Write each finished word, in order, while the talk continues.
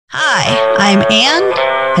Hi, I'm Ann,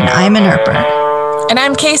 and I'm an ERPer. And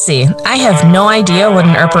I'm Casey. I have no idea what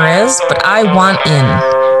an ERPer is, but I want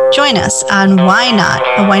in. Join us on Why Not,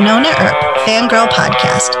 a Winona Earp fangirl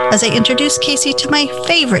podcast, as I introduce Casey to my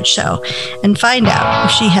favorite show and find out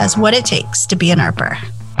if she has what it takes to be an ERPer.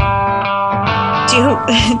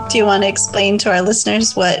 Do you want to explain to our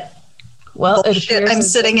listeners what bullshit I'm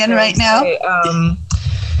sitting in right now?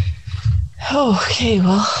 Okay,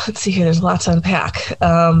 well, let's see here. There's lots to unpack.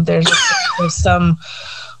 There's some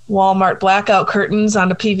Walmart blackout curtains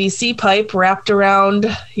on a PVC pipe wrapped around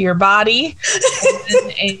your body.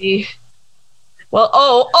 And then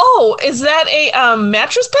is that a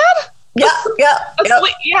mattress pad?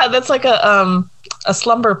 Yeah. That's like a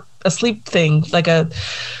sleep thing, like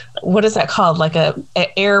what is that called? Like a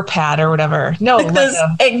air pad or whatever. No, like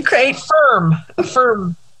a egg crate. A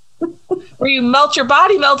firm. Where you melt, your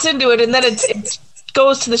body melts into it, and then it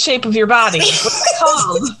goes to the shape of your body. What's it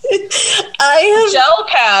called? Gel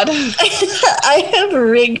pad. I have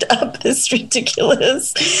rigged up this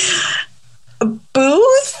ridiculous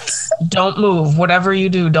booth. Don't move. Whatever you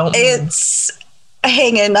do, don't move. It's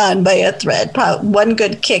hanging on by a thread. Probably one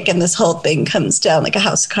good kick, and this whole thing comes down like a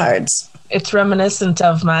house of cards. It's reminiscent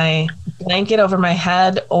of my blanket over my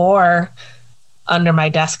head or under my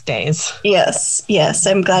desk days. Yes.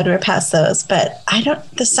 I'm glad we're past those, but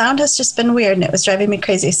the sound has just been weird and it was driving me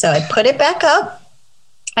crazy. So I put it back up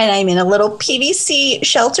and I'm in a little PVC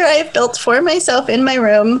shelter I've built for myself in my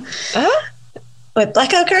room with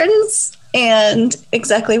blackout curtains and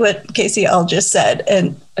exactly what Casey all just said.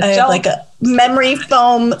 And I have like a memory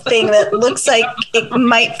foam thing that looks like it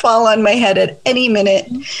might fall on my head at any minute.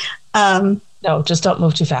 No, just don't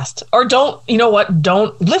move too fast. Or don't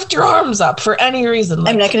lift your arms up for any reason.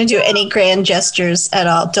 I'm not going to do any grand gestures at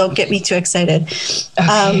all. Don't get me too excited.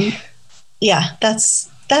 Okay.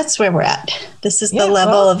 That's where we're at. This is the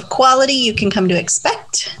level of quality you can come to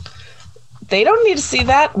expect. They don't need to see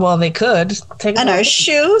that. Well, they could. On our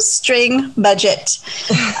shoestring budget.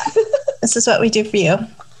 This is what we do for you.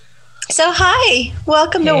 So, hi.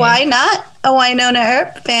 Welcome to Why Not, a Winona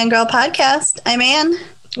Earp fangirl podcast. I'm Ann.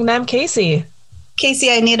 And I'm Casey.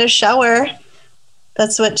 Casey, I need a shower.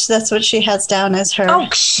 That's what she has down as her. Oh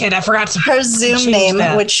shit! I forgot her Zoom name,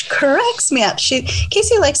 which corrects me up.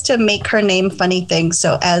 Casey likes to make her name funny things.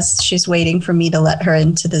 So as she's waiting for me to let her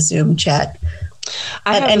into the Zoom chat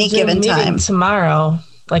at any given time tomorrow,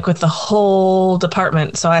 like with the whole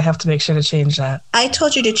department. So I have to make sure to change that. I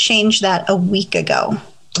told you to change that a week ago.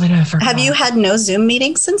 I know. I forgot. Have you had no Zoom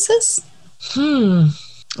meetings since this?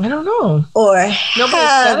 I don't know. Or nobody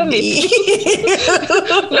said anything.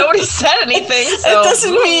 Nobody said anything. So. It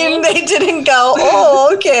doesn't mean they didn't go,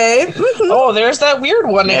 oh, okay. Oh, there's that weird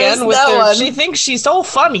one again. She thinks she's so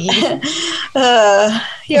funny.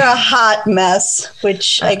 You're a hot mess,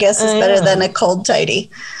 which I guess is better than a cold tidy.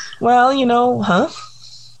 Well,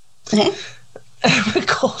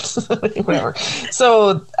 cold, whatever.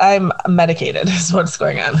 So I'm medicated is what's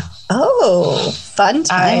going on. Oh, fun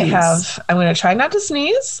times. I'm going to try not to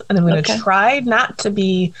sneeze and I'm going to try not to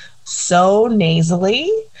be so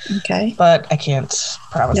nasally. Okay. But I can't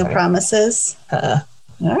promise. No promises. All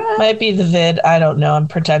right. Might be the vid. I don't know. I'm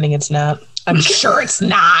pretending it's not. I'm sure it's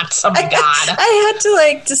not. Oh my God. I had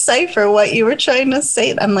to decipher what you were trying to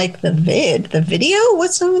say. I'm like, the video?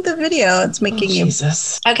 What's wrong with the video? It's making you.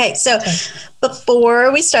 Jesus. Okay. So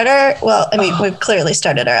before we start we've clearly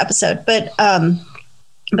started our episode, but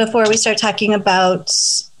before we start talking about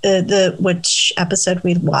which episode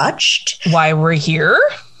we watched. Why we're here.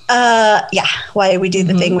 Why we do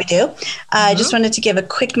the thing we do. I just wanted to give a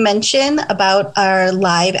quick mention about our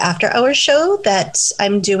live after hours show that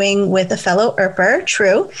I'm doing with a fellow ERPer,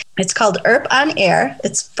 True. It's called ERP on Air.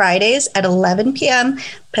 It's Fridays at 11 p.m.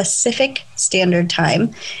 Pacific Standard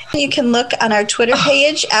Time. You can look on our Twitter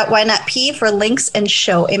page at Why Not P for links and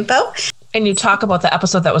show info. And you talk about the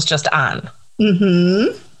episode that was just on.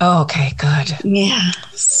 Mm-hmm. Oh, okay, good. Yeah.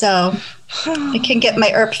 So I can get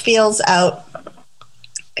my ERP feels out.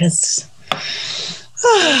 Because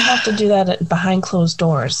you have to do that behind closed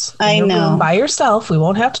doors. I know. By yourself. We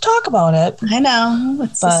won't have to talk about it. I know.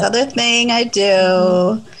 It's this other thing I do.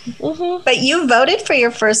 Mm-hmm. But you voted for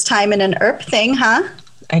your first time in an ERP thing, huh?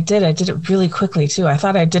 I did. I did it really quickly, too. I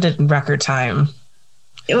thought I did it in record time.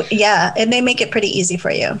 Yeah. And they make it pretty easy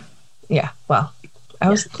for you. Yeah. Well, it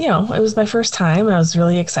was my first time. I was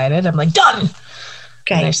really excited. I'm like, done.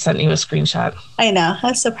 Okay. And I sent you a screenshot. I know.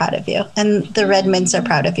 I'm so proud of you. And the Redmonds are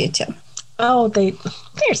proud of you, too. Oh, they're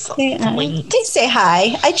so sweet. They say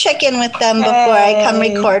hi. I check in with them before I come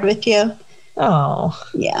record with you. Oh.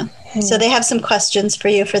 Yeah. So they have some questions for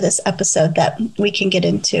you for this episode that we can get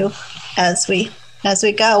into as we as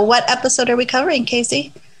we go. What episode are we covering,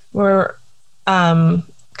 Casey? We're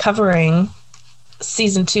covering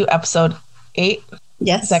season 2, episode 8.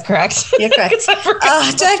 Yes. Is that correct? You're correct. Do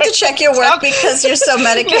I have to check your work because you're so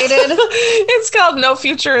medicated? It's called No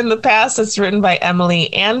Future in the Past. It's written by Emily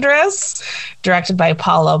Andress, directed by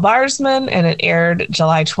Paulo Barsman, and it aired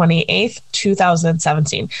July 28th,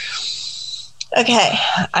 2017. Okay.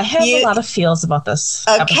 I have a lot of feels about this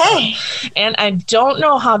episode. And I don't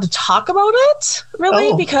know how to talk about it,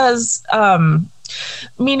 really, because...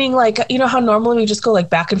 meaning, like, you know how normally we just go like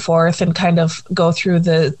back and forth and kind of go through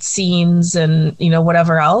the scenes and, you know,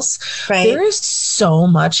 whatever else. Right. There is so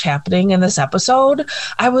much happening in this episode.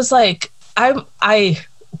 I was like, I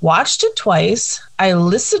watched it twice. I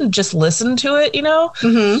listened to it, you know,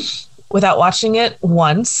 without watching it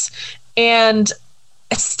once. And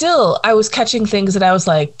still, I was catching things that I was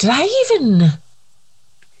like, did I even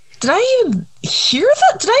hear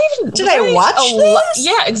that? Did I watch this?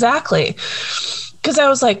 Yeah, exactly. Because I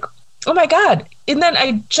was like, oh my God. And then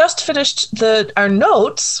I just finished our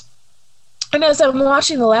notes. And as I'm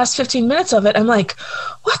watching the last 15 minutes of it, I'm like,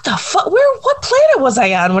 what the fuck? What planet was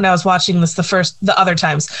I on when I was watching this the other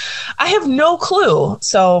times? I have no clue.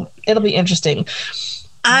 So it'll be interesting.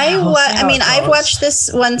 I've watched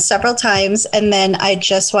this one several times, and then I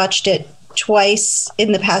just watched it twice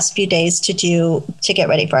in the past few days to get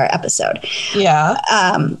ready for our episode. Yeah.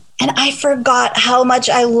 And I forgot how much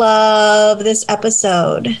I love this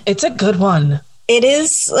episode. It's a good one. It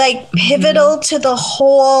is like pivotal to the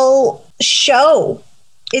whole show.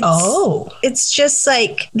 It's just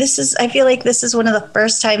like, I feel like this is one of the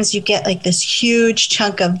first times you get like this huge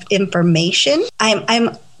chunk of information.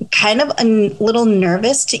 I'm kind of a little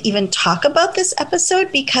nervous to even talk about this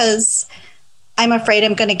episode because I'm afraid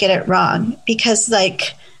I'm going to get it wrong, because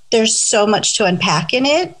like there's so much to unpack in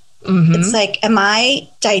it. It's like, am I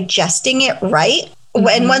digesting it right?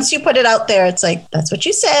 And once you put it out there, it's like, that's what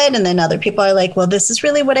you said. And then other people are like, well, this is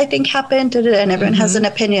really what I think happened. And everyone has an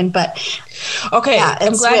opinion. But okay, yeah,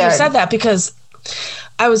 I'm glad you said that, because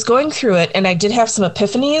I was going through it and I did have some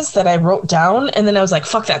epiphanies that I wrote down. And then I was like,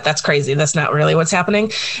 fuck that. That's crazy. That's not really what's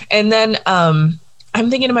happening. And then I'm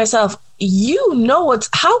thinking to myself,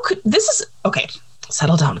 okay.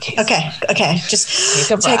 Settle down, Casey. Okay. Just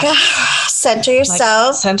take a center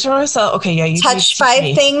yourself. Center myself. Okay, yeah. You touch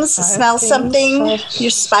 5 things. Smell something. You're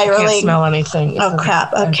spiraling. I can't smell anything. Oh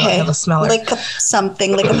crap. Okay. I don't have a smeller. Lick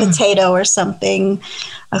something, like a potato or something.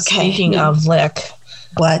 Okay. Speaking of lick,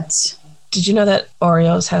 what? Did you know that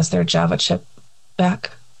Oreos has their Java chip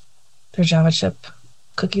back? Their Java chip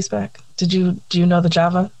cookies back. Do you know the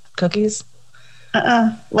Java cookies?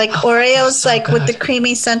 Like Oreos, so like good. With the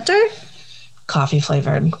creamy center. Coffee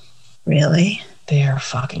flavored. Really? They are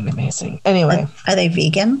fucking amazing. Anyway. Are they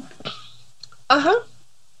vegan? Uh-huh.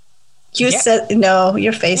 You said no,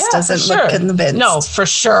 your face doesn't look convinced. No, for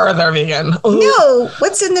sure they're vegan. Ooh. No,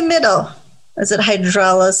 what's in the middle? Is it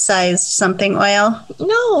hydrolyzed something oil?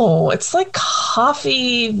 No, it's like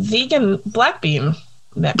coffee vegan black bean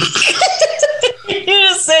mix. You're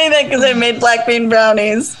just saying that because I made black bean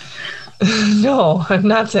brownies. No, I'm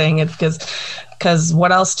not saying it because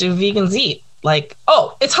what else do vegans eat? Like,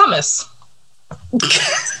 it's hummus.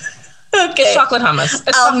 Okay. Chocolate hummus.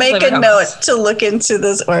 I'll make a note to look into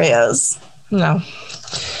those Oreos. No.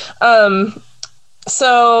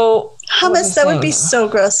 So hummus, that would be so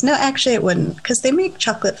gross. No, actually it wouldn't, because they make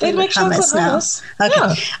chocolate flavored hummus now. Okay.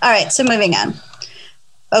 Yeah. All right, so moving on.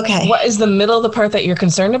 Okay. What is the middle of the part that you're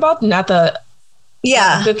concerned about? Not the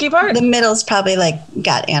cookie part? The middle's probably like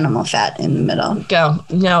got animal fat in the middle.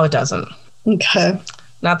 No, it doesn't. Okay.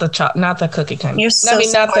 Not the cookie kind. You're so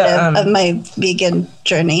supportive of my vegan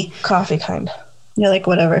journey. Coffee kind. You're like,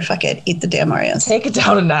 whatever, fuck it. Eat the damn Oreos. Take it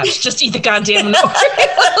down a notch. Just eat the goddamn Oreos.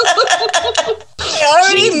 I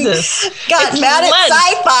already got mad at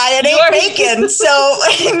sci-fi and ate bacon. So,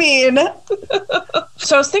 I mean.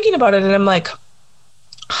 So I was thinking about it and I'm like,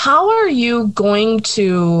 how are you going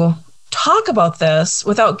to talk about this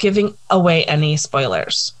without giving away any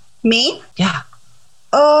spoilers? Me? Yeah.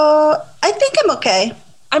 I think I'm okay.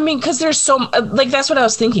 I mean, because there's that's what I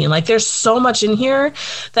was thinking. Like, there's so much in here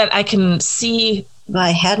that I can see. Well,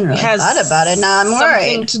 I hadn't really thought about it. Now I'm worried.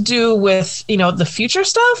 Something to do with, the future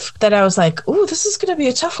stuff that I was like, ooh, this is going to be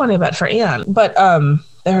a tough one, I bet, for Anne. But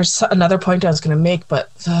there's another point I was going to make, but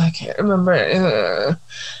I can't remember.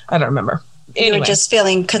 I don't remember. Anyway. You were just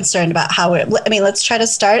feeling concerned about how let's try to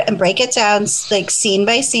start and break it down like scene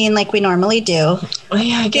by scene like we normally do. Well,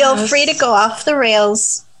 yeah, Feel free to go off the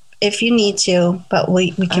rails if you need to, but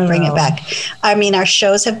we can bring it back. I mean, our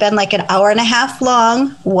shows have been like an hour and a half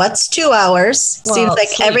long. What's 2 hours? Seems like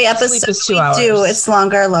every episode we do, it's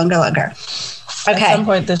longer. At Okay. some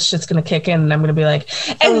point, this shit's going to kick in, and I'm going to be like,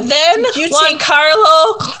 and then did you Juan take-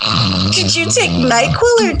 Carlo. Did you take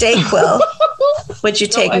NyQuil or Dayquil? Would you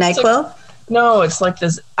take I took- NyQuil? No, it's like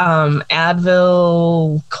this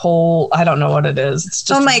Advil, Cole. I don't know what it is. It's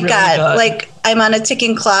just Oh my really God. good. Like, I'm on a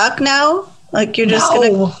ticking clock now? Like, you're just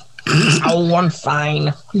going to. No. Oh, I'm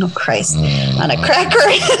fine. Oh, Christ. On a cracker.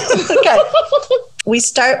 Okay. We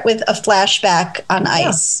start with a flashback on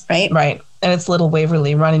ice, right? Right. And it's little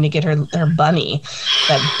Waverly running to get her bunny.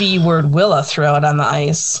 That B word Willa threw out on the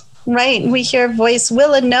ice. Right. We hear a voice,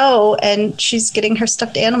 Willa, no. And she's getting her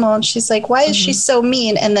stuffed animal. And she's like, why is she so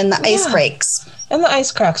mean? And then the ice breaks. And the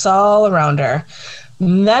ice cracks all around her.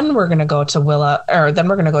 And then we're going to go to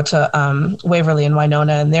Waverly and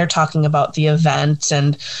Winona, and they're talking about the event.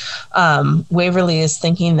 And Waverly is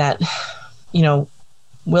thinking that,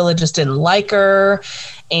 Willa just didn't like her.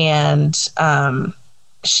 And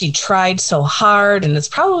she tried so hard. And it's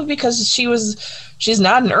probably because she's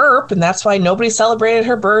not an ERP, and that's why nobody celebrated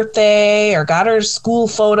her birthday or got her school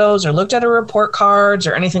photos or looked at her report cards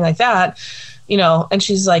or anything like that, and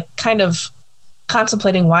she's like kind of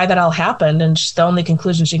contemplating why that all happened. And the only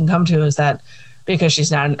conclusion she can come to is that because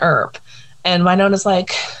she's not an ERP. And Winona's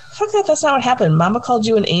like, fuck that, that's not what happened. Mama called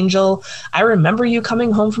you an angel. I remember you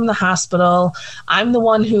coming home from the hospital. I'm the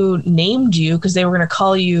one who named you because they were going to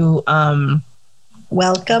call you,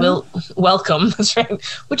 Welcome. Welcome. That's right.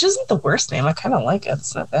 Which isn't the worst name. I kind of like it.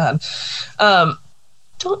 It's not bad.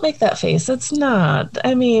 Don't make that face. It's not.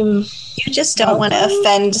 I mean, You just don't want to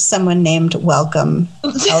offend someone named Welcome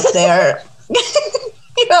out there.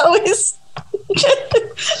 You always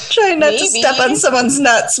try not to step on someone's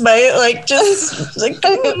nuts, right? Like, just like,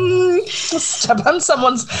 step on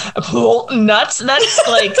someone's nuts. That's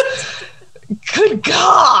like, good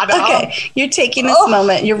God. Okay, you're taking this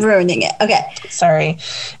moment. You're ruining it. Okay. Sorry.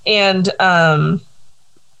 And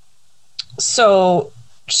so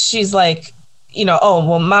she's like,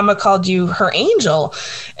 Mama called you her angel.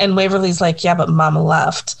 And Waverly's like, yeah, but Mama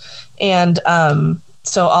left. And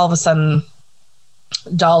so all of a sudden,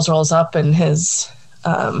 Dolls rolls up in his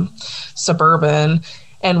Suburban,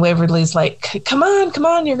 and Waverly's like, come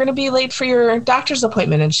on, you're going to be late for your doctor's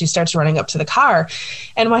appointment. And she starts running up to the car,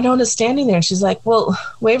 and Winona's standing there, and she's like, well,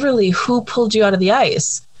 Waverly, who pulled you out of the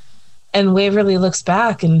ice? And Waverly looks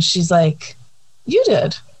back, and she's like, you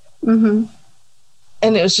did. Mm-hmm.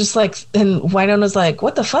 And it was just like, and Winona's like,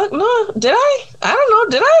 what the fuck? No, did I? I don't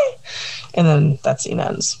know, did I? And then that scene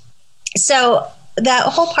ends. So that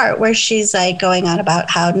whole part where she's like going on about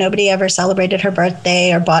how nobody ever celebrated her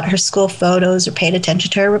birthday or bought her school photos or paid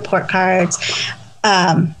attention to her report cards.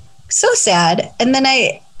 So sad. And then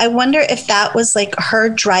I wonder if that was like her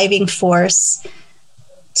driving force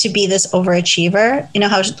to be this overachiever. You know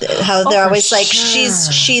how they're always like,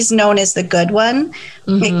 sure. she's known as the good one.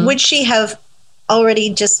 Mm-hmm. Like, would she have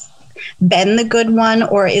already just been the good one,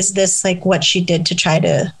 or is this like what she did to try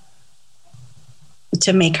to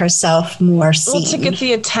make herself more seen? Well, to get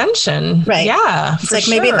the attention. Right. Yeah. It's like,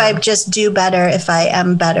 maybe if I just do better, if I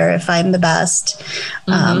am better, if I'm the best.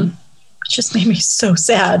 It just made me so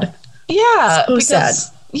sad. Yeah. So sad.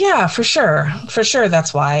 Yeah, for sure. For sure.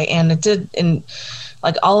 That's why. And it did. And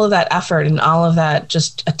like all of that effort and all of that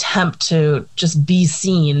just attempt to just be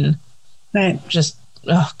seen. Right. Just,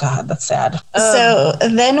 oh God, that's sad. So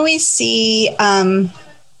then we see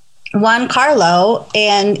Juan Carlo,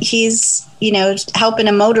 and he's, helping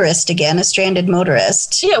a motorist again, a stranded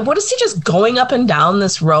motorist. Yeah, what is he just going up and down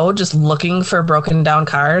this road, just looking for broken down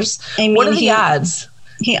cars? I mean, what are the odds?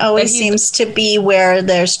 He always seems to be where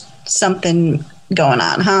there's something going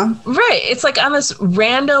on, huh? Right. It's like on this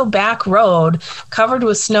rando back road covered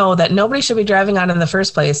with snow that nobody should be driving on in the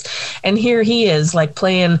first place. And here he is, like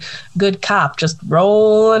playing good cop, just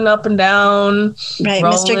rolling up and down. Right,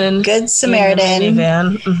 Mr. Good Samaritan.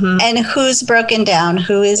 Mm-hmm. And who's broken down?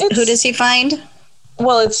 Who does he find?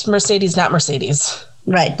 Well, it's Mercedes, not Mercedes.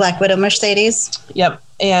 Right, Black Widow Mercedes. Yep.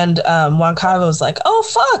 And Juan Carlo's like, oh,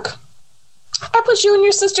 fuck. I put you and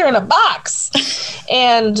your sister in a box.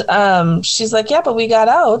 And she's like, yeah, but we got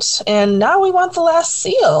out and now we want the last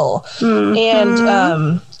seal. Mm-hmm.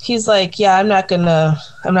 And he's like, yeah, I'm not gonna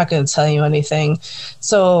tell you anything.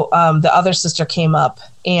 So the other sister came up,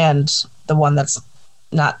 and the one that's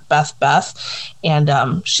not Beth,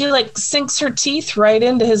 and she like sinks her teeth right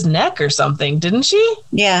into his neck or something, didn't she?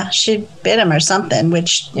 Yeah, she bit him or something,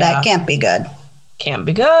 which that can't be good. Can't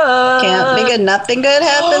be good. Can't be good. Nothing good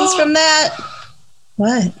happens from that.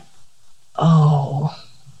 What? Oh.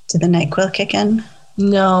 Did the NyQuil kick in?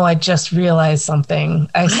 No, I just realized something.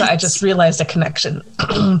 I just realized a connection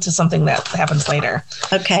to something that happens later.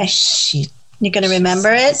 Okay. You going to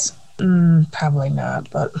remember it? Probably not,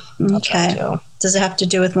 but I'll try to. Does it have to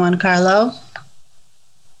do with Juan Carlo?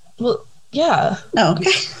 Well, yeah. Oh,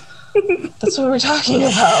 okay. That's what we're talking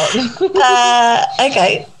about.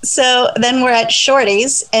 Okay. So then we're at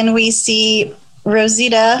Shorty's and we see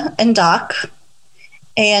Rosita and Doc.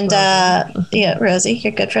 And Rosie,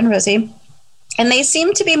 your good friend Rosie. And they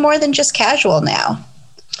seem to be more than just casual now.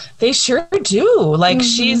 They sure do. Like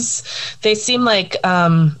they seem like,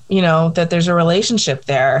 that there's a relationship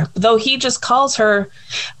there. Though he just calls her,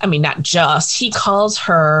 I mean, not just, he calls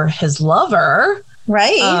her his lover.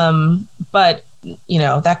 Right. But,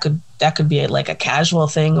 that could be like a casual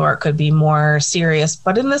thing or it could be more serious.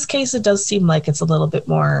 But in this case, it does seem like it's a little bit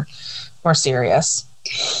more serious.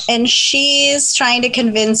 And she's trying to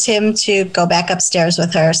convince him to go back upstairs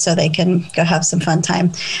with her so they can go have some fun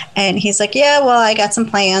time. And he's like, yeah, well, I got some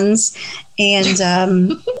plans. And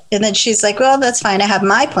and then she's like, well, that's fine. I have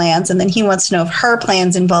my plans. And then he wants to know if her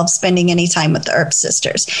plans involve spending any time with the Earp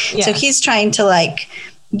sisters. Yeah. So he's trying to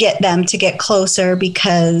get them to get closer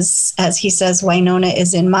because, as he says, Wynonna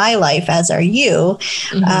is in my life, as are you.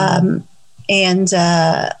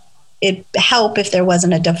 It'd help if there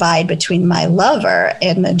wasn't a divide between my lover.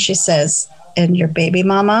 And then she says, and your baby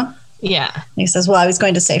mama? Yeah. And he says, well, I was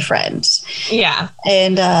going to say friend. Yeah.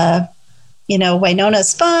 And,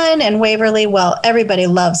 Wynonna's fun and Waverly, well, everybody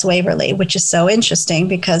loves Waverly, which is so interesting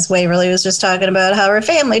because Waverly was just talking about how her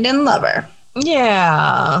family didn't love her.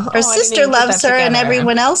 Yeah. Her sister loves her and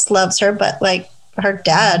everyone else loves her, but her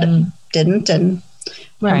dad didn't and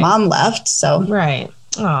her mom left. So. Right.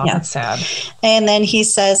 Oh, yeah. That's sad. And then he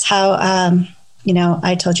says how,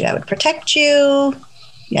 I told you I would protect you,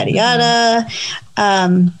 yada, yada.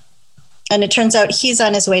 And it turns out he's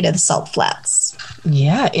on his way to the Salt Flats.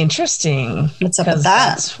 Yeah, interesting. What's up with that?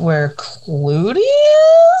 That's where Clooney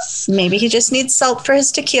is? Maybe he just needs salt for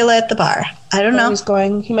his tequila at the bar. I don't know.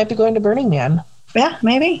 He might be going to Burning Man. Yeah,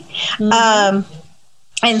 maybe. And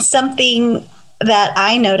something that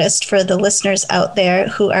I noticed for the listeners out there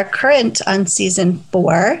who are current on season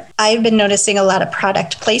 4, I've been noticing a lot of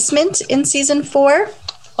product placement in season 4.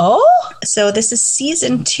 Oh? So this is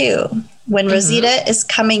season 2. When Rosita is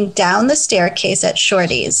coming down the staircase at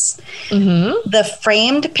Shorty's, the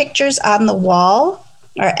framed pictures on the wall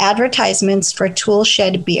are advertisements for Tool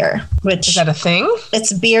Shed beer. Which is that a thing?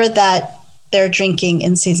 It's beer that they're drinking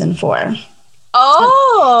in season 4.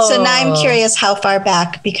 Oh. So now I'm curious how far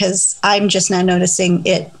back, because I'm just now noticing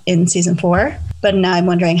it in season 4. But now I'm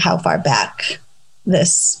wondering how far back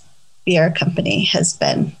this beer company has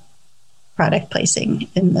been product placing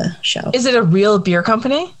in the show. Is it a real beer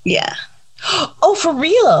company? Yeah. Oh, for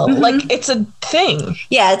real? Like it's a thing?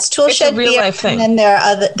 Yeah, it's Tool Shed beer. Life thing. And then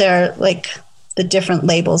there are the different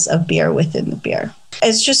labels of beer within the beer.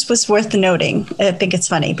 It just was worth noting. I think it's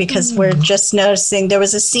funny because we're just noticing there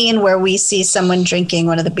was a scene where we see someone drinking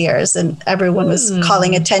one of the beers and everyone was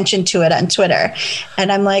calling attention to it on Twitter.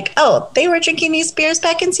 And I'm like, oh, they were drinking these beers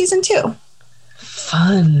back in season 2.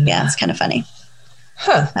 Fun. Yeah, it's kind of funny.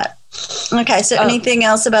 Huh. Okay, so anything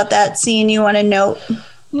else about that scene you want to note?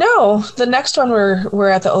 No, the next one we're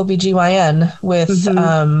at the OBGYN with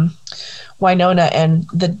Wynonna and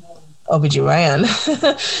the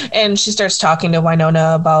OBGYN. And she starts talking to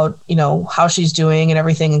Wynonna about, how she's doing and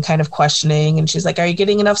everything and kind of questioning. And she's like, are you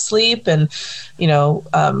getting enough sleep? And,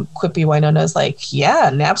 quippy Wynonna is like, yeah,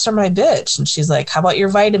 naps are my bitch. And she's like, how about your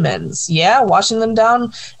vitamins? Yeah, washing them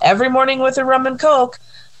down every morning with a rum and Coke.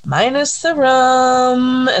 Minus the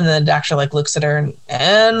rum. And then the doctor looks at her and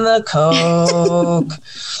the Coke.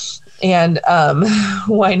 And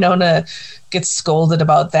Wynonna gets scolded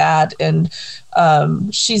about that. And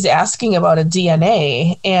she's asking about a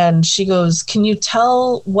DNA. And she goes, can you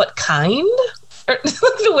tell what kind?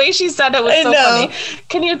 The way she said it was so funny.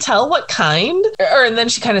 Can you tell what kind? And then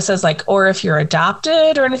she kind of says or if you're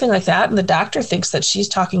adopted or anything like that. And the doctor thinks that she's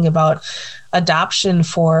talking about adoption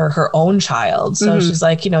for her own child. So she's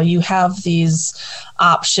like, you have these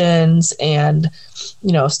options and,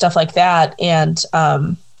 stuff like that. And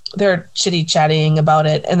they're chitty-chatting about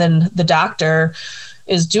it. And then the doctor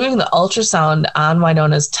is doing the ultrasound on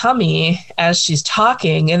Wynonna's tummy as she's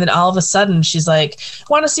talking. And then all of a sudden she's like,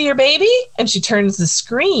 want to see your baby? And she turns the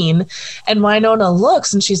screen and Wynonna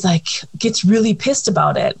looks and she's gets really pissed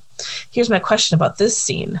about it. Here's my question about this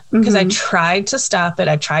scene, because I tried to stop it.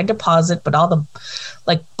 I tried to pause it, but all the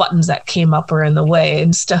buttons that came up were in the way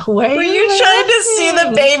and stuff. Were you trying to see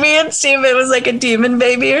the baby and see if it was a demon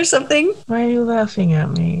baby or something? Why are you laughing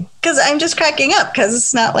at me? Because I'm just cracking up because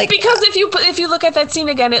it's not because if you look at that scene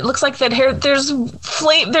again, it looks like that hair. There's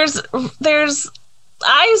flame. There's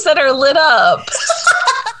eyes that are lit up.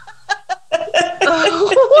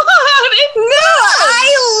 What? No,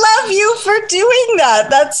 I love you for doing that.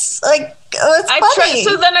 That's like, that's funny.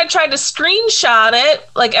 So then I tried to screenshot it,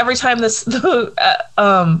 like every time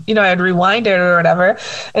I'd rewind it or whatever.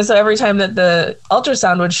 And so every time that the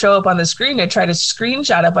ultrasound would show up on the screen, I tried to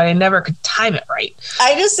screenshot it, but I never could time it right.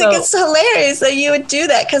 I just think it's hilarious that you would do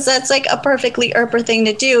that, because that's like a perfectly Earper thing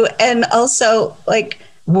to do. And also, like,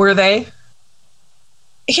 were they?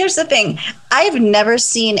 Here's the thing. I've never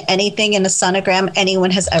seen anything in a sonogram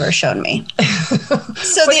anyone has ever shown me.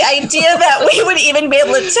 So the idea that we would even be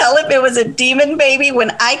able to tell if it was a demon baby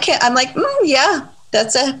when I can't, I'm like, yeah,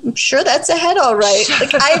 I'm sure that's a head, all right.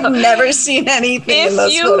 Like, I've never seen anything in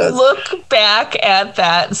those photos. If you look back at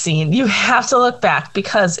that scene, you have to look back,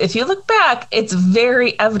 because if you look back, it's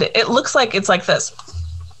very evident. It looks like it's like this.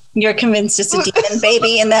 You're convinced it's a demon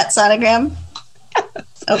baby in that sonogram?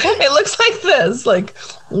 Okay. It looks like this, like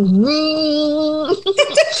with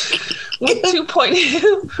 2 point.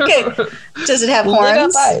 Okay. Does it have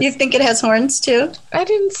horns? You think it has horns too? I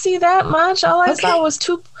didn't see that much. All I saw was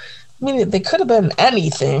two. I mean, they could have been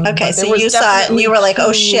anything. Okay, so you saw it and you were like,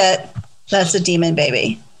 "Oh shit, that's a demon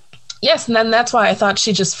baby." Yes, and then that's why I thought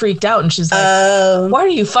she just freaked out, and she's like, "Why are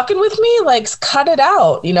you fucking with me? Like, cut it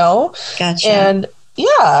out, you know?" Gotcha. And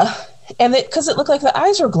yeah. And because it looked like the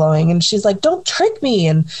eyes were glowing, and she's like, "Don't trick me."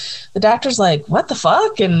 And the doctor's like, "What the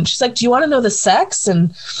fuck?" And she's like, "Do you want to know the sex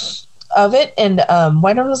of it?" And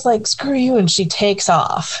Winona's like, "Screw you," and she takes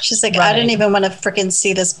off. She's like, running. "I didn't even want to freaking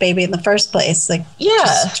see this baby in the first place." Like, yeah,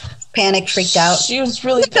 just panicked, freaked out. She was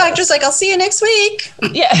really. The doctor's like, "I'll see you next week."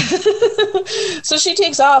 Yeah. So she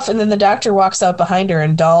takes off, and then the doctor walks out behind her,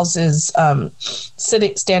 and Dolls is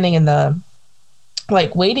standing in the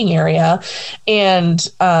like waiting area, and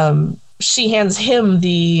she hands him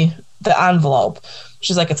the envelope.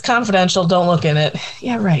 She's like, "It's confidential, don't look in it."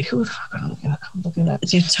 Yeah, right. Who the fuck would look in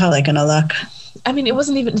it? You're totally gonna look. I mean, it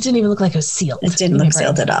didn't even look like it was sealed. It didn't look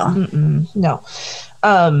sealed at all. No.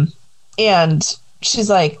 And she's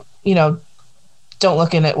like, "Don't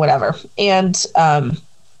look in it, whatever." And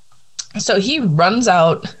so he runs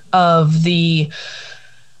out of the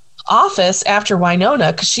office after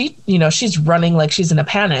Winona, because she's running like she's in a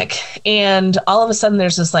panic, and all of a sudden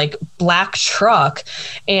there's this like black truck,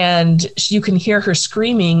 and you can hear her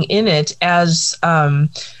screaming in it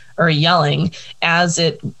or yelling as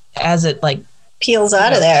it like peels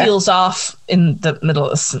out of there, peels off in the middle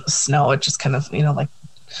of snow. It just kind of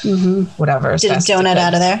whatever. Did a donut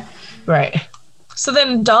out of there, right? So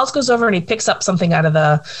then Dolls goes over and he picks up something out of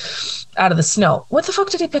the snow. What the fuck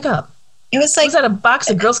did he pick up? It was like, was that a box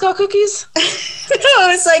of Girl Scout cookies? No,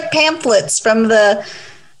 it was like pamphlets from the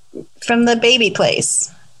baby place.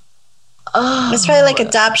 Oh, it was probably like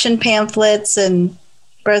adoption pamphlets and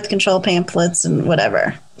birth control pamphlets and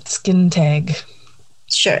whatever. Skin tag.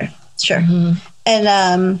 Sure. Mm-hmm.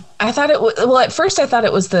 And I thought it was, well, at first I thought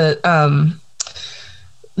it was the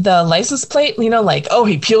license plate, like, oh,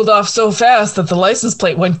 he peeled off so fast that the license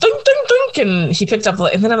plate went dunk, dunk, dunk, and he picked up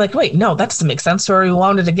and then I'm like, wait, no, that doesn't make sense. So he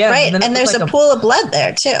wound it again. Right, and there's like a pool of blood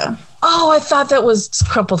there too. Oh, I thought that was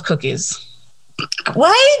crumpled cookies.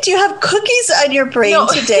 Why do you have cookies on your brain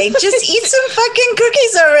today? Just eat some fucking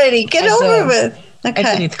cookies already. Get over with. Okay.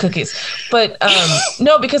 I did eat the cookies, but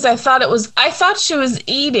no, because I thought she was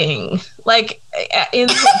eating, like,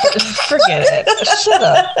 forget it. Shut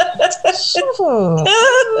up.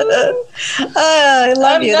 I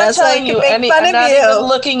love you. That's why I can make fun of you. I'm not even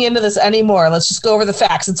looking into this anymore. Let's just go over the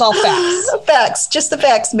facts. It's all facts. Facts, just the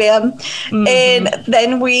facts, ma'am. Mm-hmm. And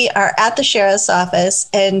then we are at the sheriff's office,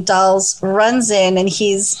 and Dolls runs in, and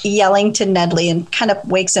he's yelling to Nedley and kind of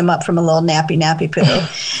wakes him up from a little nappy poo.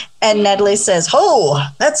 And Nedley says, "Oh,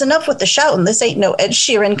 that's enough with the shouting. This ain't no Ed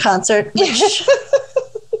Sheeran concert." Which,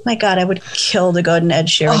 my God, I would kill to go to an Ed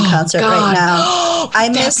Sheeran concert right now. I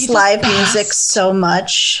miss live music so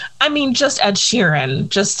much. I mean, just Ed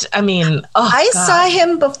Sheeran. I saw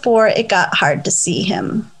him before it got hard to see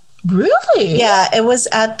him. Really? Yeah, it was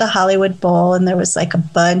at the Hollywood Bowl, and there was like a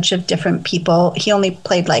bunch of different people. He only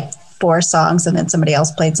played like 4 songs, and then somebody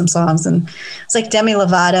else played some songs. And it's like Demi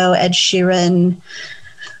Lovato, Ed Sheeran,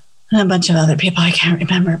 and a bunch of other people I can't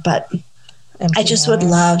remember, but I just would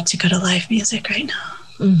love to go to live music right now.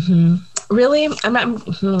 Mm-hmm. Really?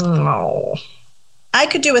 No. I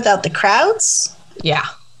could do without the crowds. Yeah.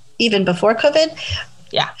 Even before COVID.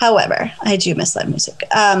 Yeah. However, I do miss live music.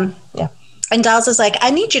 Yeah. And Dolls is like, "I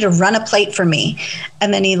need you to run a plate for me."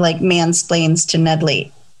 And then he like mansplains to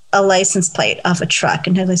Nedley a license plate off a truck.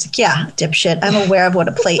 And Nedley's like, "Yeah, dipshit. I'm aware of what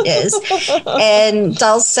a plate is." And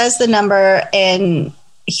Dolls says the number, and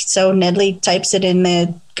So Nedley types it in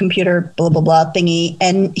the computer, blah, blah, blah thingy,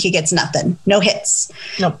 and he gets nothing. No hits.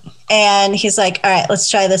 Nope. And he's like, all right, let's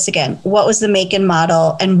try this again. What was the make and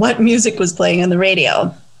model and what music was playing on the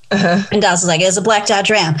radio? Uh-huh. And Dawes is like, it was a Black Dodge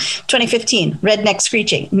Ram, 2015, redneck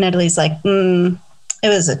screeching. Nedley's like, it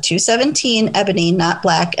was a 217 ebony, not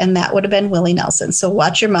black, and that would have been Willie Nelson. So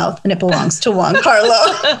watch your mouth, and it belongs to Juan Carlo.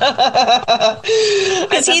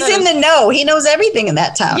 Because he's in the know. He knows everything in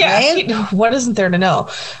that town, right? What isn't there to know?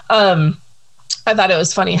 I thought it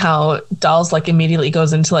was funny how Dawes like immediately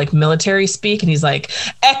goes into like military speak, and he's like,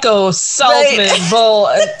 Echo, Salzman, right. Bull.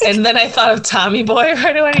 And then I thought of Tommy Boy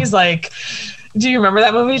right away. He's like, do you remember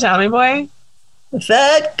that movie, Tommy Boy?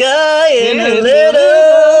 Fat guy in a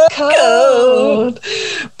little coat.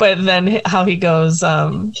 But then how he goes,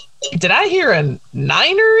 did I hear a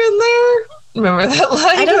niner in there? Remember that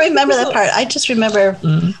line? I don't remember that part. I just remember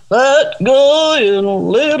that guy in a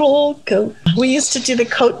little coat. We used to do the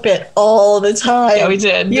coat bit all the time. Yeah, we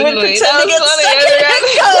did. You would pretend to get stuck in a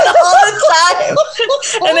coat all the time.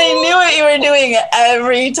 And I knew what you were doing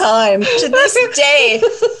every time. To this day,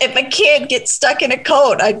 if a kid gets stuck in a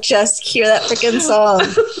coat, I just hear that freaking song.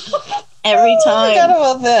 Every time. I forgot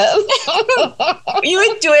about that. You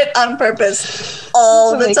would do it on purpose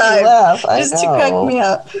all the time. Just to crack me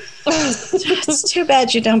up. It's too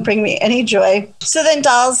bad you don't bring me any joy. So then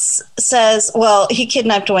Dawes says, well, he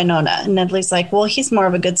kidnapped Wynonna. And Nedley's like, well, he's more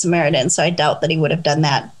of a good Samaritan, so I doubt that he would have done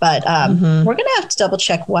that. But we're going to have to double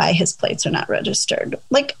check why his plates are not registered.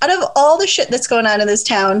 Like, out of all the shit that's going on in this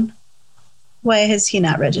town, why has he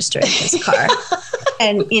not registered his car?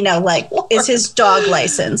 And, you know, like, is his dog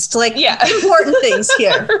licensed? Like, important things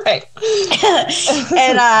here. Right.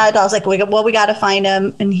 And I was like, we got to find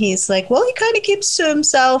him. And he's like, well, he kind of keeps to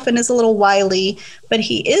himself and is a little wily, but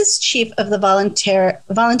he is chief of the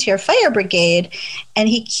volunteer fire brigade, and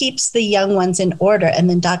he keeps the young ones in order. And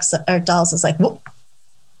then Dawes is like, well,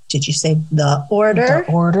 did you say the order?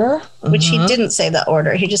 The order? Which he didn't say the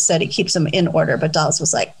order. He just said he keeps them in order. But Dawes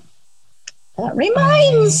was like, that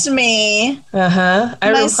reminds me. Uh-huh.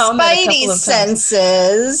 My spidey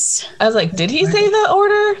senses. I was like, did he say the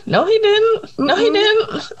order? No, he didn't. Mm-mm. No, he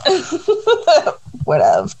didn't.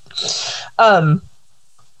 Whatever.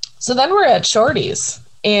 So then we're at Shorty's,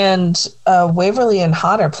 and Waverly and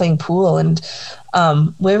Hot are playing pool, and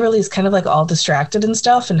Waverly's kind of like all distracted and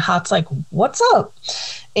stuff, and Hot's like, what's up?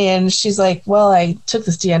 And she's like, well, I took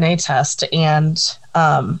this DNA test, and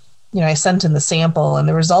I sent in the sample, and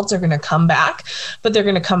the results are going to come back, but they're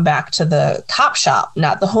going to come back to the cop shop,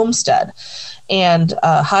 not the homestead. And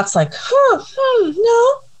Hot's like, no,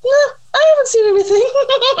 I haven't seen anything.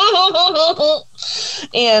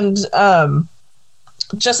 And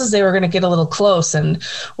just as they were going to get a little close, and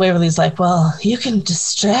Waverly's like, well, you can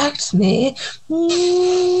distract me.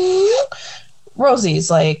 Rosie's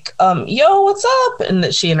like, yo, what's up? And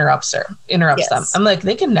that she interrupts them. I'm like,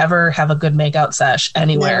 they can never have a good makeout sesh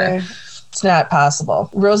anywhere. Never. It's not possible.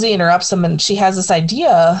 Rosie interrupts them, and she has this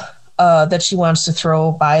idea that she wants to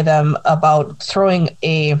throw by them about throwing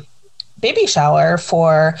a baby shower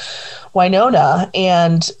for Wynonna.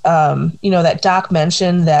 And, that Doc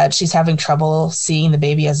mentioned that she's having trouble seeing the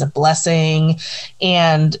baby as a blessing,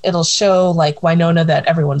 and it'll show like Wynonna that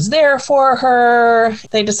everyone's there for her.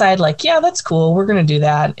 They decide like, yeah, that's cool. We're going to do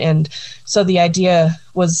that. And so the idea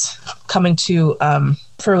was coming to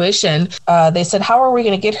fruition. They said, how are we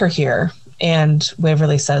going to get her here? And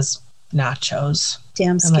Waverly says, nachos.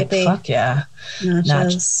 Damn, Skippy. Like, fuck yeah.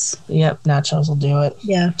 Nachos. Yep, nachos will do it.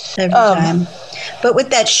 Yeah, every time. But with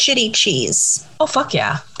that shitty cheese. Oh, fuck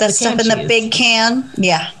yeah. That stuff in the big can.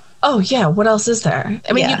 Yeah. Oh, yeah. What else is there?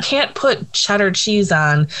 I mean, you can't put cheddar cheese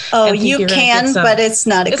on. Oh, you can, but it's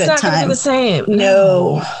not a good time. It's not going to be the same.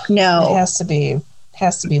 No. It has to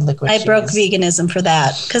be liquid cheese. I broke veganism for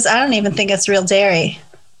that because I don't even think it's real dairy.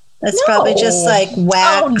 It's probably just like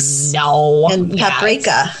wax and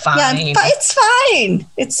paprika. It's fine. Yeah, it's fine.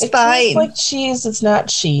 It's fine. It's like cheese. It's not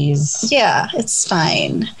cheese. Yeah, it's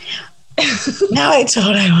fine. Now I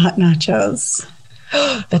want nachos.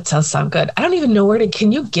 That does sound good. I don't even know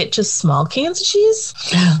can you get just small cans of cheese?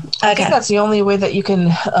 I think that's the only way that you can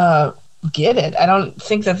get it. I don't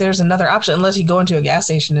think that there's another option unless you go into a gas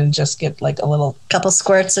station and just get like a little couple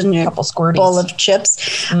squirts in your squirties. Bowl of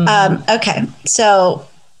chips. Mm-hmm. Okay, so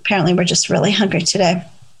apparently we're just really hungry today.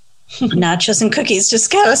 Nachos and cookies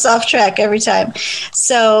just got us off track every time.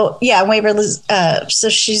 So yeah, Waverly's, so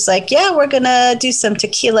she's like, yeah, we're going to do some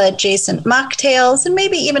tequila adjacent mocktails and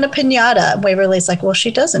maybe even a piñata. Waverly's like, well, she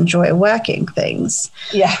does enjoy whacking things.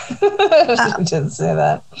 Yeah, she did say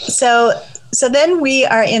that. So then we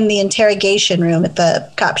are in the interrogation room at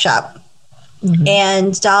the cop shop. Mm-hmm.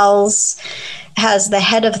 And Dawes has the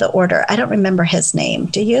head of the order. I don't remember his name.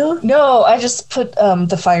 Do you? No, I just put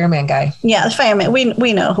the fireman guy. Yeah, the fireman.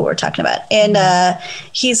 We know who we're talking about. And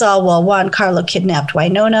he's all, well, Juan Carlo kidnapped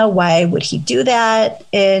Wynonna. Why would he do that?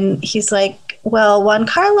 And he's like, well, Juan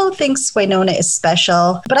Carlo thinks Wynonna is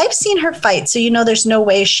special, but I've seen her fight. So, there's no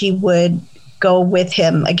way she would go with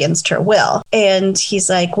him against her will. And he's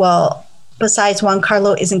like, well, besides, Juan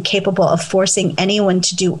Carlo isn't capable of forcing anyone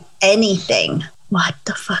to do anything. What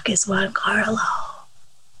the fuck is Juan Carlo?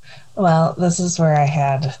 Well, this is where I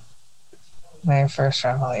had my first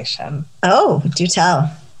revelation. Oh, do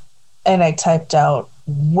tell. And I typed out,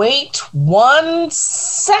 wait 1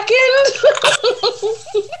 second.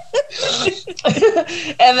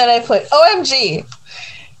 And then I put OMG.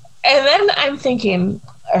 And then I'm thinking,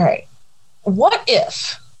 all right, what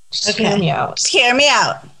if, just hear me out. Just hear me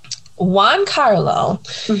out. Juan Carlo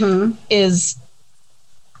is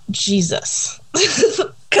Jesus.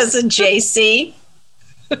 Because of JC.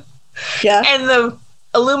 Yeah. And the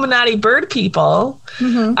Illuminati bird people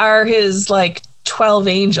are his 12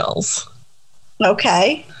 angels.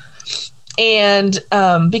 Okay. And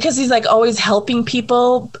because he's always helping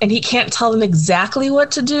people and he can't tell them exactly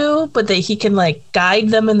what to do, but that he can guide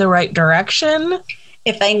them in the right direction.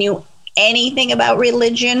 If I knew anything about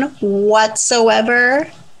religion whatsoever,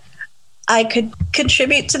 I could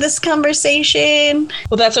contribute to this conversation.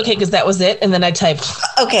 Well, that's okay, because that was it. And then I typed,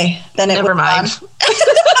 okay, then never mind.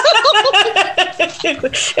 It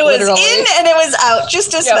was literally in and it was out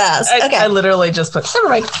just as fast. Okay. I literally just put, never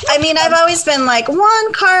mind. I mean, I've always been like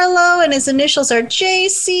Juan Carlo and his initials are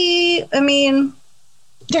JC. I mean,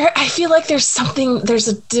 I feel like there's something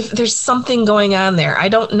going on there. I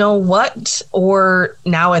don't know what, or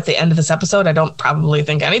now at the end of this episode, I don't probably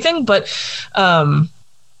think anything, but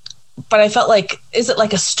I felt like, is it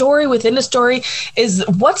like a story within a story? Is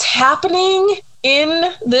what's happening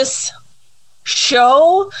in this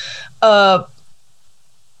show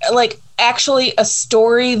actually a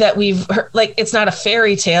story that we've heard? It's not a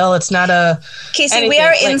fairy tale. It's not a... Casey, we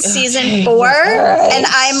are in season 4, and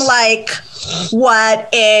I'm like, what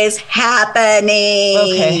is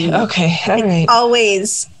happening? Okay, all right.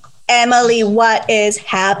 Always, Emily, what is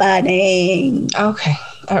happening? Okay.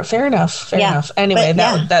 Fair enough. Anyway,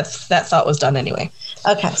 that thought was done anyway.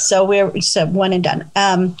 Okay, so we're one and done.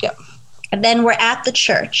 Yep. And then we're at the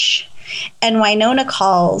church, and Wynonna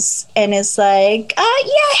calls and is like,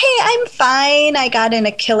 yeah, hey, I'm fine. I got in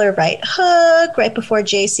a killer right hook right before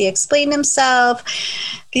JC explained himself.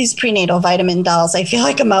 These prenatal vitamin dolls, I feel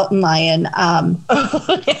like a mountain lion. And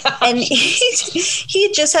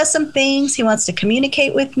he just has some things he wants to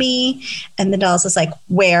communicate with me. And the dolls is like,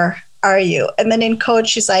 where are you? And then in code,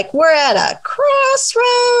 she's like, we're at a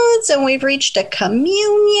crossroads and we've reached a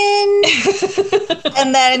communion.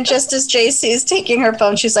 And then just as JC is taking her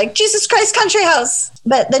phone, she's like, Jesus Christ, country house.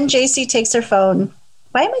 But then JC takes her phone.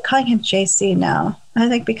 Why am I calling him JC now? I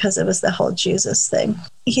think because it was the whole Jesus thing.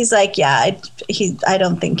 He's like, yeah, I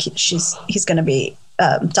don't think he's going to be,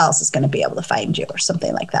 Dolls is going to be able to find you or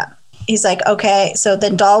something like that. He's like, okay. So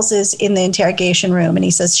then Dolls is in the interrogation room and he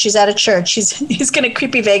says, she's at a church. He's going to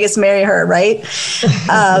creepy Vegas marry her, right?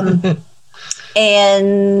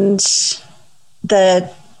 And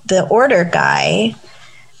the order guy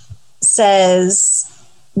says,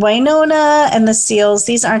 Wynonna and the SEALs,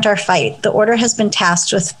 these aren't our fight. The order has been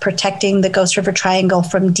tasked with protecting the Ghost River Triangle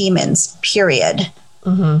from demons, period.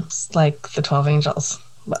 Mm-hmm. It's like the 12 angels.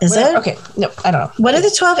 Is it? Okay. No, I don't know. What do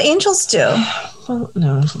the 12 angels do? Well,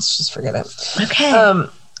 no, let's just forget it. Okay.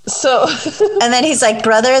 So. And then he's like,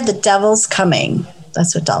 brother, the devil's coming.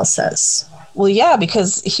 That's what Doll says. Well, yeah,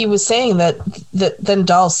 because he was saying that then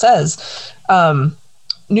Doll says,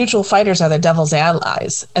 neutral fighters are the devil's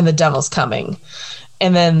allies and the devil's coming.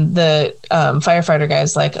 And then the firefighter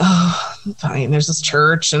guy's like, oh, fine, there's this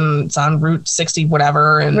church and it's on Route 60,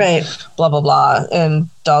 whatever, and right. Blah, blah, blah. And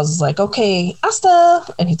Dawes is like, okay,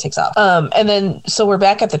 hasta, and he takes off. And then, so we're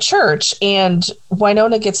back at the church, and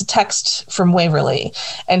Wynonna gets a text from Waverly,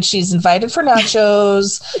 and she's invited for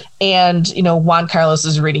nachos, and, Juan Carlos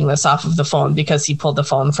is reading this off of the phone because he pulled the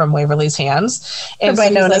phone from Waverly's hands. And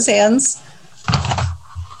from Wynonna's hands?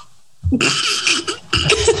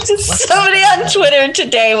 Somebody on Twitter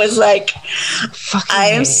today was like, I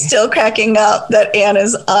am still cracking up that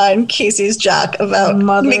Anna's on Casey's jock about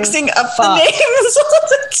mixing up the names all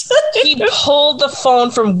the time. He pulled the phone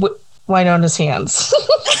from Wynonna's hands.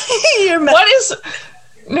 What is...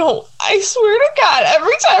 No, I swear to God,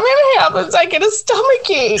 every time it happens, I get a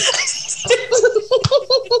stomachache.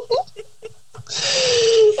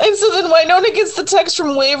 And so then Wynonna gets the text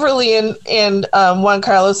from Waverly, and Juan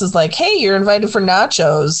Carlos is like, hey, you're invited for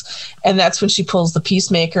nachos. And that's when she pulls the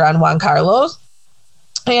peacemaker on Juan Carlos.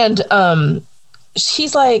 And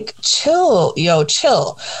she's like, chill,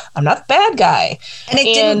 chill. I'm not the bad guy. And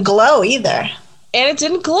it didn't glow either. And it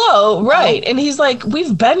didn't glow, right? And he's like,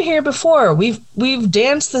 we've been here before. We've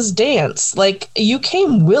danced this dance. Like, you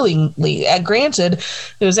came willingly. Granted,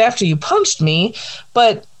 it was after you punched me,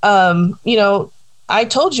 but I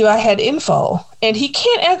told you I had info. And he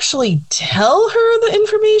can't actually tell her the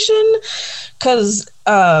information because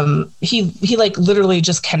he like literally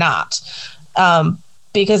just cannot,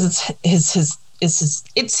 because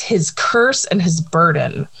it's his curse and his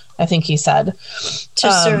burden, I think he said.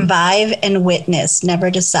 To survive and witness, never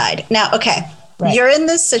decide. Now, okay, right. You're in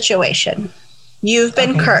this situation. You've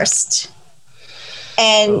been cursed.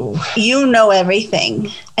 And you know everything.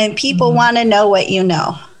 And people want to know what you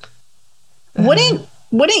know.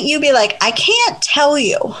 Wouldn't you be like, I can't tell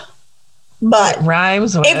you, but it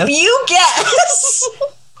rhymes with, if you guess,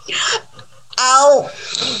 I'll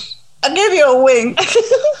give you a wink.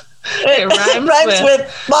 It rhymes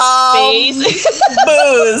with mom,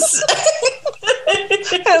 booze.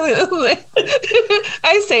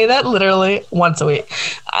 I say that literally once a week.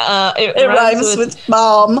 It rhymes with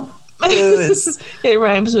mom, booze. It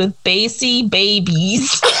rhymes with bassy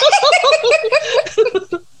babies.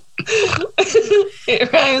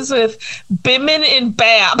 It rhymes with Bimmin and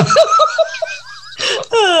Bab.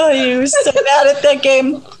 Oh, you were so bad at that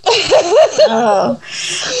game. Oh.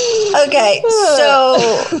 Okay,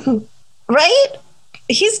 so right?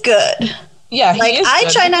 He's good. Yeah, like, I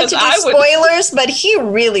try not to do spoilers, but he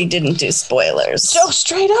really didn't do spoilers. So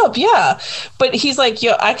straight up, yeah. But he's like,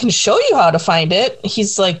 I can show you how to find it.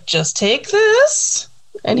 He's like, just take this.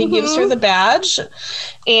 And he gives her the badge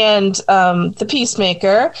and the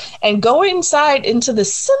peacemaker and go inside into the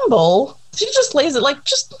symbol. She just lays it like,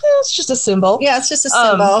 it's just a symbol. Yeah, it's just a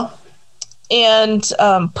symbol. And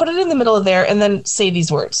put it in the middle of there and then say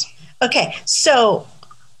these words. Okay, so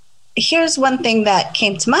here's one thing that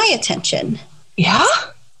came to my attention. Yeah?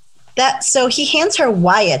 So he hands her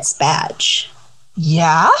Wyatt's badge.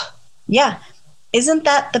 Yeah? Yeah. Isn't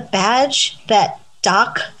that the badge that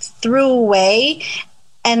Doc threw away?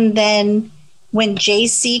 And then when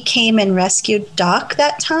JC came and rescued Doc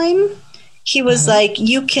that time, he was like,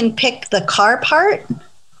 you can pick the car part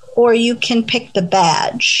or you can pick the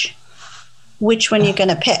badge. Which one you going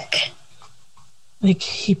to pick? Like,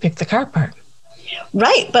 he picked the car part.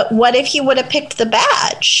 Right, but what if he would have picked the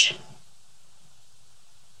badge?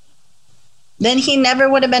 Then he never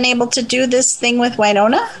would have been able to do this thing with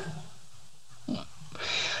Winona?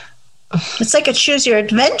 It's like a choose your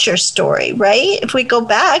adventure story, right? If we go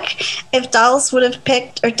back, if Doc would have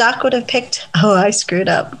picked, I screwed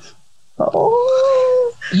up.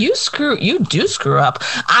 Oh. You do screw up.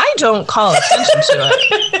 I don't call attention to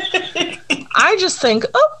it. I just think,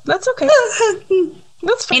 that's okay.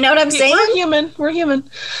 That's fine. You know what I'm saying? We're human.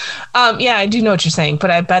 Yeah, I do know what you're saying, but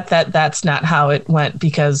I bet that's not how it went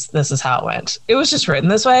because this is how it went. It was just written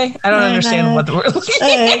this way. I don't understand what the word. I was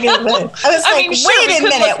like, wait a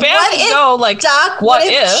minute. What if Doc would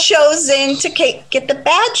have chosen to get the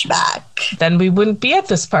badge back? Then we wouldn't be at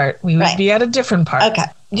this part. We would be at a different part. Okay.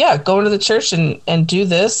 Yeah, go to the church and do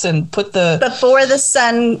this and put before the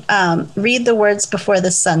sun. Read the words before the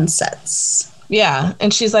sun sets. Yeah,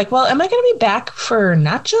 and she's like, well, am I going to be back for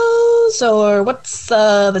nachos or what's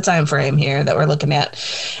the time frame here that we're looking at?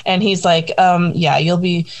 And he's like,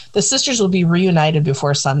 the sisters will be reunited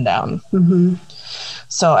before sundown. Mm-hmm.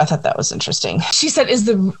 So I thought that was interesting. She said, is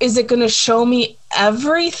it going to show me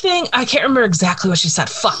everything? I can't remember exactly what she said.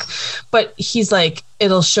 Fuck. But he's like,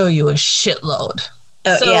 it'll show you a shitload.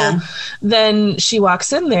 Then she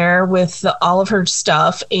walks in there with all of her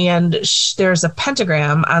stuff and there's a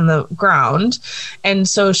pentagram on the ground. And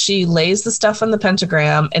so she lays the stuff on the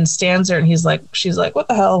pentagram and stands there and she's like, what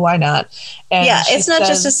the hell? Why not? And it's not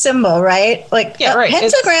just a symbol, right? Like right.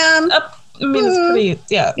 Pentagram. It's pretty,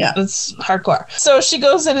 it's hardcore. So she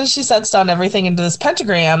goes in and she sets down everything into this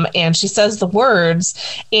pentagram and she says the words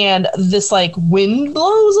and this like wind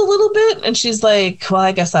blows a little bit and she's like, well,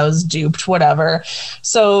 I guess I was duped, whatever.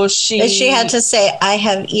 So she had to say, I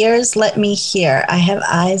have ears, let me hear. I have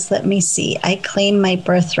eyes, let me see. I claim my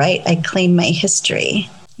birthright. I claim my history.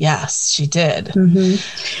 Yes, she did. Mm-hmm.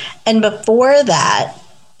 And before that,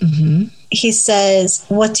 he says,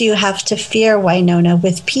 what do you have to fear, Winona,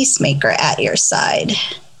 with Peacemaker at your side?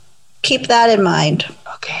 Keep that in mind.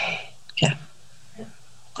 Okay. Yeah.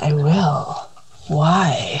 I will.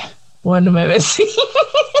 Why? What am I missing?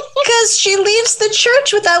 Because she leaves the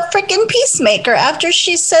church without freaking Peacemaker after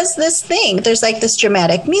she says this thing. There's like this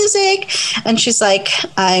dramatic music, and she's like,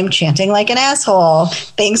 I'm chanting like an asshole.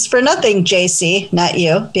 Thanks for nothing, JC. Not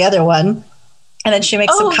you, the other one. And then she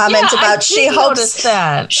makes some comment about she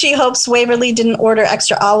hopes Waverly didn't order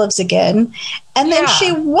extra olives again. And then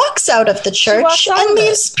she walks out of the church and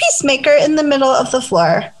leaves Peacemaker in the middle of the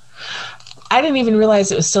floor. I didn't even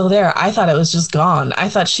realize it was still there. I thought it was just gone. I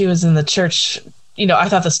thought she was in the church. You know, I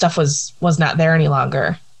thought the stuff was not there any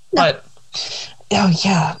longer. No. But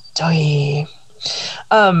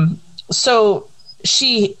so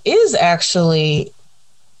she is actually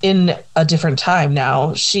in a different time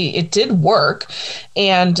now. It did work,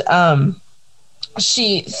 and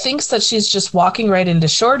she thinks that she's just walking right into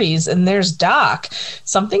Shorty's, and there's Doc.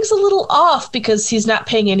 Something's a little off because he's not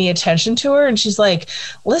paying any attention to her, and she's like,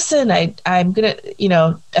 listen, I'm gonna,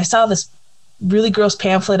 I saw this really gross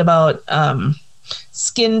pamphlet about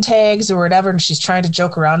skin tags or whatever, and she's trying to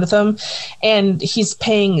joke around with him, and he's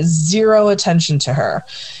paying zero attention to her.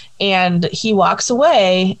 And he walks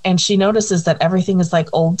away, and she notices that everything is like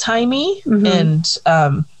old-timey and,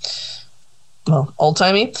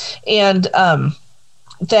 old-timey. And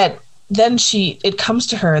that then it comes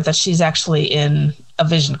to her that she's actually in a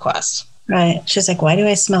vision quest. Right. She's like, why do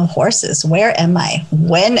I smell horses? Where am I?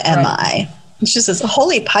 When am I? And she says,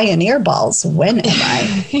 holy pioneer balls. When am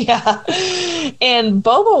I? Yeah. And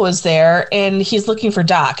Bobo is there, and he's looking for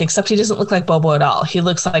Doc, except he doesn't look like Bobo at all. He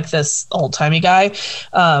looks like this old-timey guy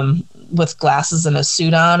with glasses and a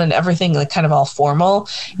suit on and everything, like kind of all formal.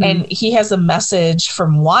 Mm-hmm. And he has a message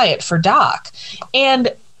from Wyatt for Doc.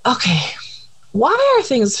 And, okay, why are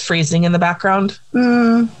things freezing in the background?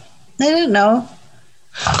 I don't know.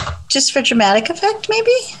 Just for dramatic effect,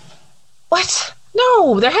 maybe? What?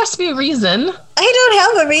 No, there has to be a reason.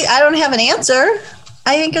 I don't have an answer.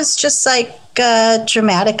 I think it's just like a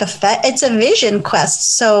dramatic effect. It's a vision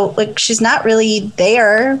quest, so like she's not really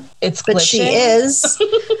there. It's but glitching. She is.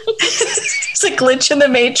 It's a glitch in the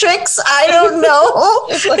Matrix. I don't know.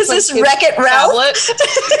 Is this Wreck-It Ralph?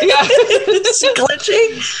 Yeah, it's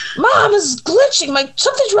glitching. Mom, is glitching.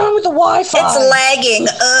 Something's wrong with the Wi-Fi. It's lagging.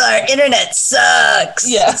 Our internet sucks.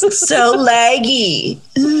 Yeah, it's so laggy.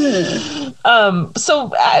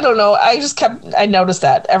 So I don't know. I noticed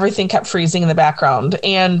that everything kept freezing in the background,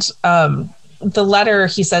 and the letter,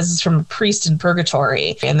 he says, is from a priest in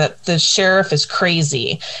purgatory, and that the sheriff is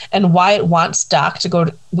crazy, and Wyatt wants Doc to go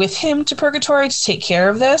with him to purgatory to take care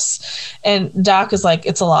of this. And Doc is like,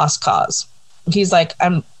 it's a lost cause. He's like,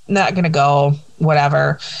 I'm not going to go,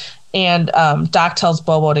 whatever. And Doc tells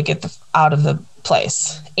Bobo to get out of the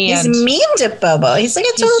place. And he's mean to Bobo. He's like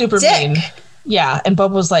a total super dick. Mean. Yeah, and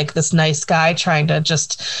Bobo's like this nice guy trying to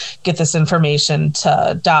just get this information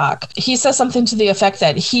to Doc. He says something to the effect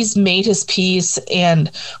that he's made his peace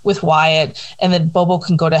and with Wyatt, and that Bobo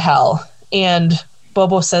can go to hell. And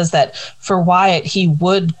Bobo says that for Wyatt, he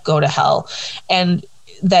would go to hell, and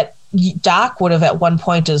that Doc would have at one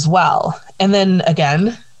point as well. And then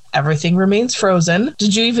again, everything remains frozen.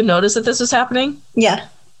 Did you even notice that this was happening? Yeah.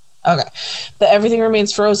 Okay. But everything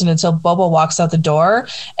remains frozen until Bobo walks out the door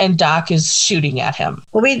and Doc is shooting at him.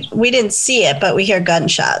 Well, we didn't see it, but we hear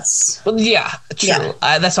gunshots. Well, yeah, true.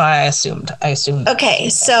 Yeah. That's why I assumed. Okay,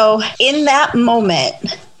 so in that moment,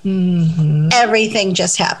 everything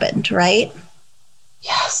just happened, right?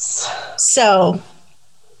 Yes. So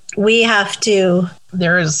we have to...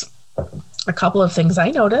 There is a couple of things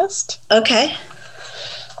I noticed. Okay.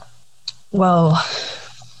 Well,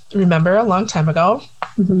 remember a long time ago,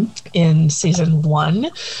 in season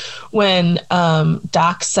 1, when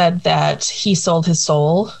Doc said that he sold his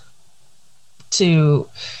soul to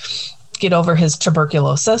get over his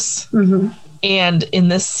tuberculosis. And in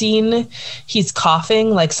this scene, he's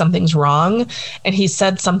coughing like something's wrong. And he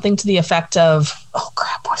said something to the effect of, oh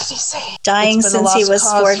crap, what did he say? Dying since he was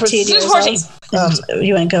 14 years old.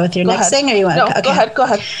 You want to go with your next thing, or you want to? No, go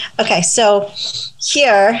ahead. Okay, so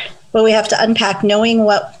here, well, we have to unpack knowing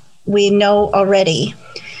what we know already.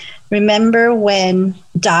 Remember when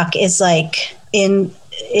Doc is like in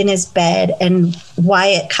his bed and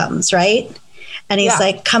Wyatt comes, right? And he's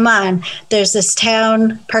like, come on, there's this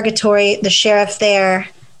town, Purgatory, the sheriff there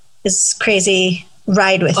is crazy,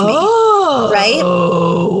 ride with me. Right?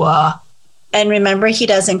 And remember, he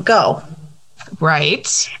doesn't go.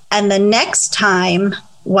 Right. And the next time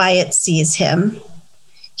Wyatt sees him,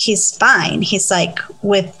 he's fine. He's like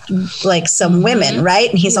with like some women, right?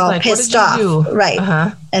 And he's all like, pissed off. Right.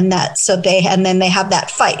 And then they have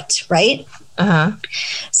that fight, right?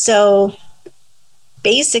 So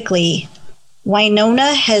basically,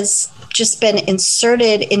 Winona has just been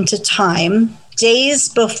inserted into time days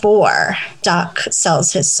before Doc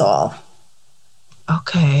sells his soul.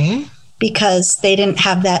 Okay. Because they didn't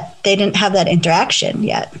have that interaction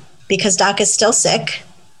yet. Because Doc is still sick.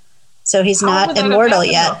 So he's not immortal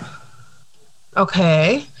yet.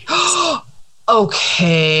 Okay.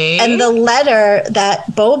 Okay. And the letter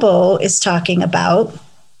that Bobo is talking about,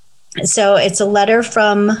 so it's a letter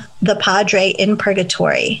from the padre in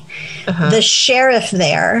purgatory. The sheriff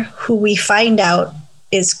there, who we find out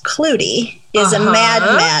is Clutie, is a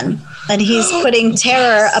madman. And he's putting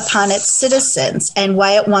terror upon its citizens. And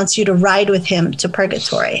Wyatt wants you to ride with him to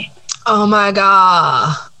purgatory. Oh my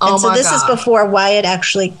God. And so this is before Wyatt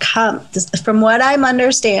actually comes. From what I'm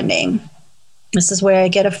understanding, this is where I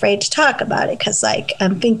get afraid to talk about it, because like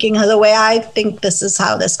I'm thinking the way I think this is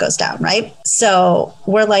how this goes down, right? So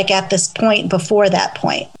we're like at this point before that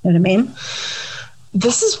point. You know what I mean?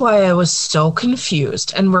 This is why I was so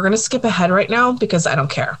confused. And we're going to skip ahead right now because I don't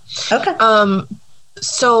care. Okay.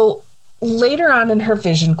 So later on in her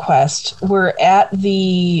vision quest, we're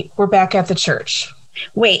back at the church.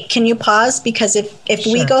 Wait, can you pause? Because if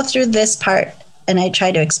we go through this part and I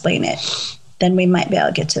try to explain it, then we might be able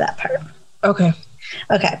to get to that part. Okay.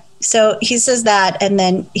 So he says that, and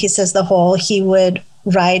then he says he would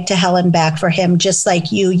ride to hell and back for him, just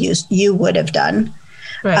like you would have done.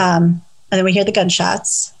 Right. And then we hear the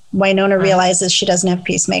gunshots. Wynonna realizes she doesn't have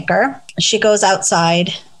Peacemaker. She goes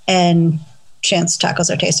outside, and chance tacos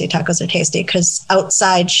are tasty, because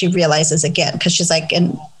outside she realizes again, because she's like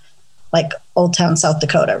in like Old Town, South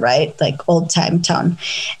Dakota, right? Like old time town.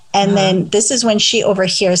 And then this is when she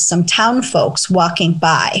overhears some town folks walking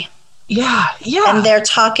by. Yeah. And they're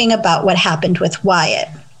talking about what happened with Wyatt.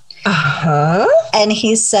 And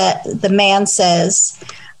the man says,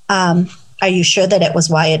 are you sure that it was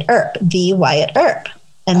Wyatt Earp, the Wyatt Earp?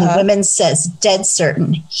 And the woman says, dead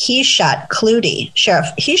certain. He shot Sheriff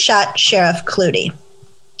Clutie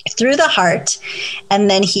through the heart, and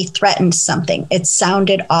then he threatened something. It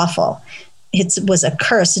sounded awful. It was a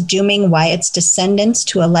curse dooming Wyatt's descendants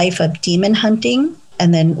to a life of demon hunting.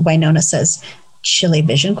 And then Wynonna says, chilly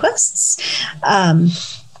vision quests.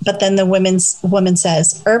 But then the woman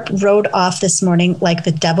says, Earp rode off this morning like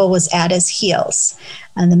the devil was at his heels.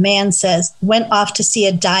 And the man says, went off to see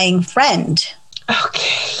a dying friend.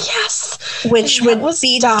 Okay, yes. Which would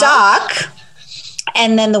be Doc.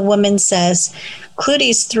 And then the woman says,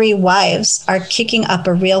 Clutie's 3 wives are kicking up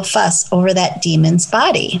a real fuss over that demon's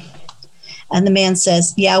body. And the man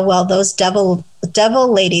says, yeah, well, those devil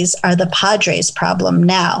ladies are the Padre's problem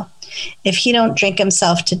now. If he don't drink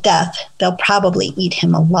himself to death, they'll probably eat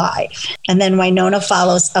him alive. And then Wynonna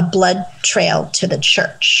follows a blood trail to the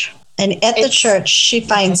church. And at the church, she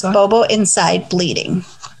finds Bobo inside bleeding.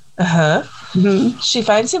 She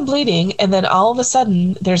finds him bleeding, and then all of a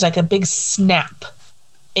sudden, there's like a big snap.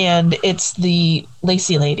 And it's the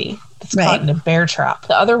Lacey lady that's caught in a bear trap.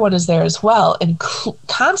 The other one is there as well, and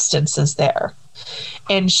Constance is there.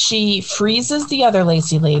 And she freezes the other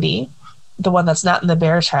Lacey lady, the one that's not in the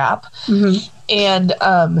bear trap, and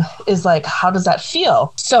is like, how does that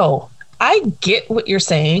feel? So I get what you're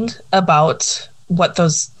saying about what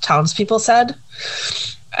those townspeople said.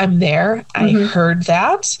 I'm there. I heard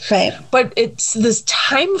that. Right. But it's this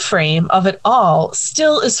time frame of it all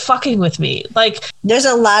still is fucking with me. Like there's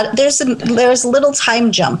little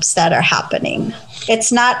time jumps that are happening.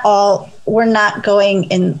 It's not all, we're not going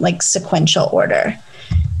in like sequential order.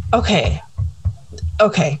 Okay. All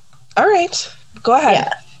right. Go ahead.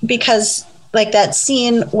 Yeah. Because like that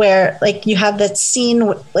scene where like you have that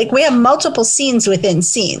scene, like we have multiple scenes within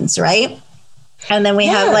scenes, right? And then we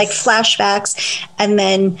have like flashbacks. And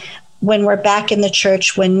then when we're back in the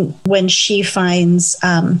church, when she finds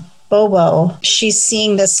Bobo, she's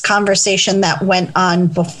seeing this conversation that went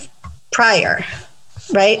on prior,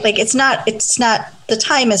 right? Like it's not, the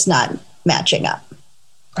time is not matching up.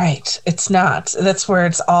 Right. It's not. That's where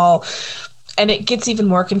it's all, and it gets even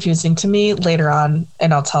more confusing to me later on,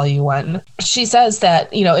 and I'll tell you when. She says that,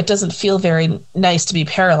 it doesn't feel very nice to be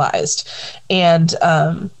paralyzed. And,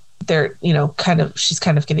 they're, she's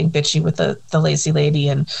kind of getting bitchy with the Lacey lady,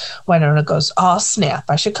 and Wynonna goes, oh, snap,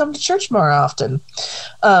 I should come to church more often.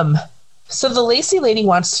 So the Lacey lady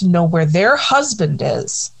wants to know where their husband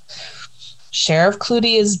is. Sheriff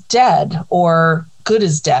Clutie is dead, or good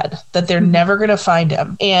is dead, that they're never going to find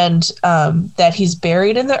him, and that he's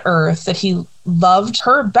buried in the earth, that he loved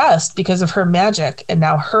her best because of her magic, and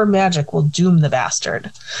now her magic will doom the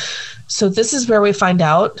bastard. So this is where we find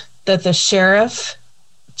out that the sheriff's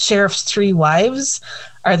 3 wives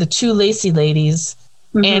are the 2 Lacey ladies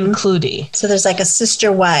and Clutie. So there's like a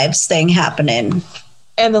sister wives thing happening.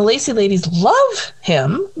 And the Lacey ladies love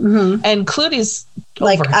him, and Clutie's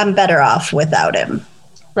like, I'm better off without him.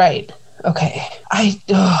 Right. Okay.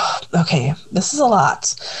 Okay. This is a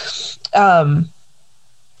lot.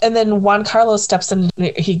 And then Juan Carlos steps in.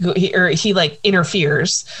 He like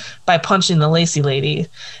interferes by punching the Lacey lady,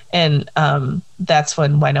 and that's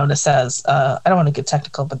when Winona says, "I don't want to get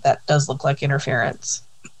technical, but that does look like interference."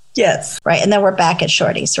 Yes, right. And then we're back at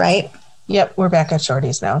Shorty's, right? Yep, we're back at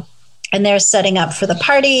Shorty's now. And they're setting up for the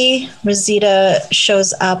party. Rosita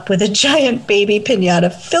shows up with a giant baby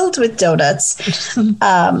piñata filled with donuts.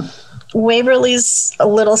 Waverly's a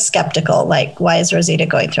little skeptical, like, why is Rosita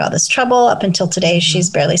going through all this trouble? Up until today, she's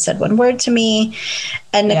barely said one word to me.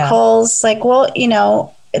 And Nicole's like, well, you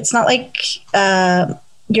know, it's not like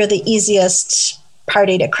you're the easiest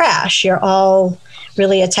party to crash. You're all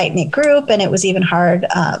really a tight-knit group, and it was even hard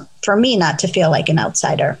for me not to feel like an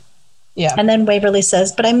outsider. Yeah. And then Waverly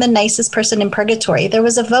says, but I'm the nicest person in purgatory. There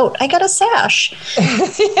was a vote. I got a sash.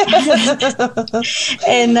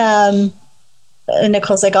 And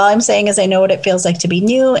Nicole's like, all I'm saying is I know what it feels like to be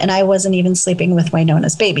new, and I wasn't even sleeping with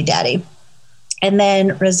Winona's baby daddy. And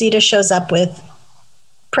then Rosita shows up with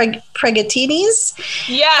pregatinis.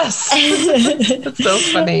 Yes. That's so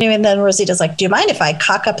funny. And then Rosita's like, do you mind if I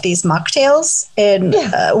cock up these mocktails? And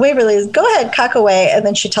Waverly's, go ahead, cock away. And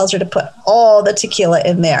then she tells her to put all the tequila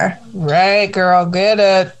in there. Right, girl, get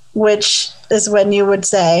it. Which is when you would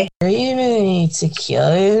say, "Are you even need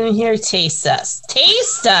tequila in here? Taste us.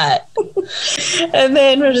 Taste it." And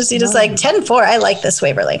then Rosita's like, 10-4, I like this,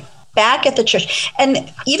 Waverly. Back at the church.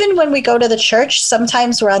 And even when we go to the church,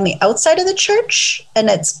 sometimes we're on the outside of the church and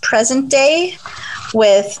it's present day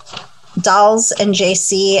with Dolls and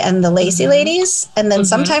JC and the Lacey ladies. And then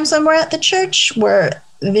sometimes when we're at the church, we're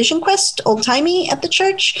Vision Quest, old timey at the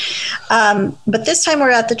church. But this time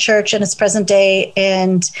we're at the church and it's present day,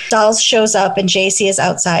 and Dolls shows up and JC is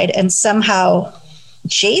outside, and somehow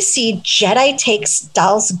JC Jedi takes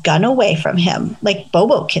Dolls' gun away from him, like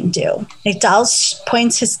Bobo can do. Like Dolls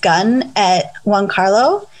points his gun at Juan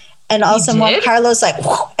Carlo, and also Juan Carlo's like,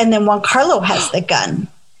 whoo, and then Juan Carlo has the gun.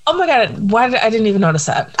 Oh my God. I didn't even notice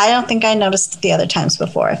that. I don't think I noticed it the other times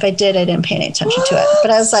before. If I did, I didn't pay any attention to it.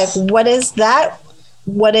 But I was like, what is that?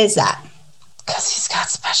 What is that? Because he's got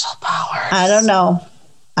special powers. I don't know.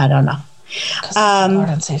 Lord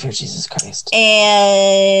and Savior Jesus Christ.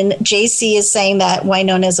 And JC is saying that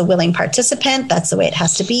Winona is a willing participant. That's the way it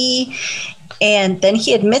has to be. And then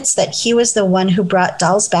he admits that he was the one who brought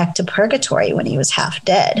Dolls back to purgatory when he was half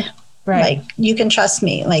dead. Right. Like, you can trust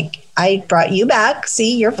me. Like, I brought you back.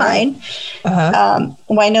 See, you're fine.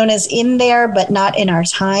 Winona's in there, but not in our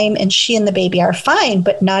time. And she and the baby are fine,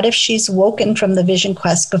 but not if she's woken from the Vision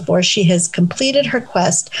Quest before she has completed her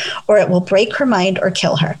quest, or it will break her mind or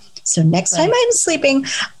kill her. So next time I'm sleeping,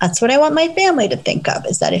 that's what I want my family to think of,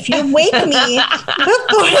 is that if you wake me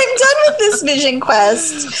before I'm done with this Vision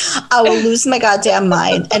Quest, I will lose my goddamn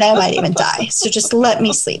mind and I might even die. So just let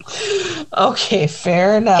me sleep. Okay,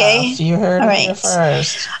 fair enough. Okay? You heard it here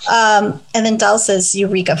first. And then Doll says,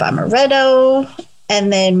 Eureka Amaretto.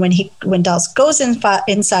 And then when Dolls goes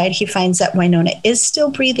inside, he finds that Winona is still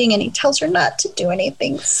breathing, and he tells her not to do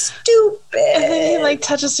anything stupid. And then he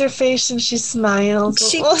touches her face and she smiles.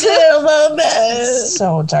 She did a little bit. It's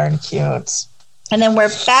so darn cute. And then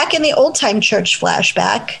we're back in the old time church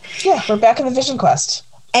flashback. Yeah, we're back in the Vision Quest.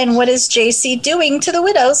 And what is JC doing to the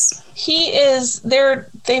widows?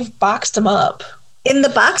 They've boxed him up. In the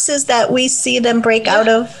boxes that we see them break out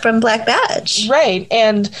of from Black Badge. Right.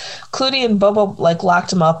 And Clooney and Bobo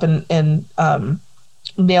locked him up and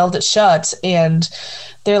nailed it shut. And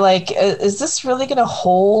they're like, is this really going to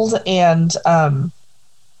hold? And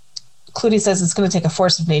Clooney says it's going to take a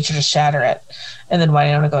force of nature to shatter it. And then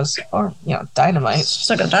Winona goes, or, dynamite.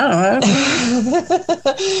 It's like a dynamite.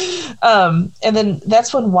 And then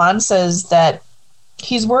that's when Juan says that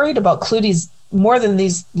he's worried about Clooney's, more than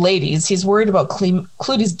these ladies, he's worried about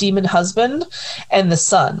Clooney's demon husband and the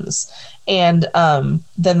sons. And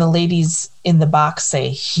then the ladies in the box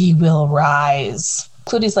say, he will rise.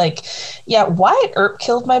 Clooney's like, yeah, Wyatt Earp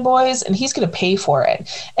killed my boys, and he's going to pay for it.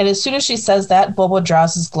 And as soon as she says that, Bobo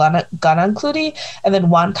draws his gun on Clooney, and then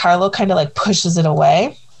Juan Carlo kind of pushes it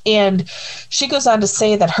away. And she goes on to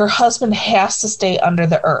say that her husband has to stay under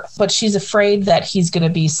the earth, but she's afraid that he's going to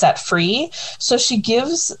be set free. So she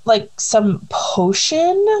gives some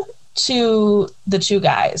potion to the two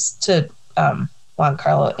guys, to Juan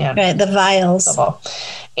Carlo and the vials. Bobo.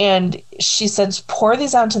 And she says, pour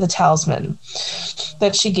these onto the talisman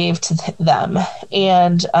that she gave to them.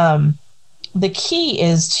 And the key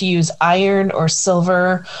is to use iron or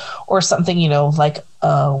silver or something, like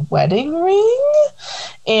a wedding ring.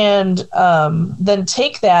 And then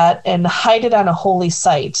take that and hide it on a holy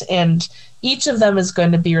site. And each of them is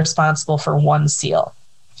going to be responsible for one seal.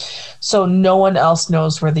 So no one else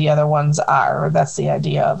knows where the other ones are. That's the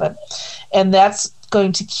idea of it. And that's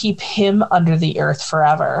going to keep him under the earth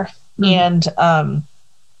forever. And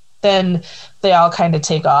then they all kind of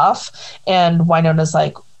take off, and Winona's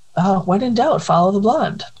like, oh, when in doubt, follow the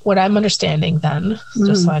blonde. What I'm understanding then,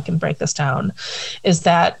 just so I can break this down, is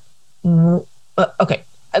that, okay,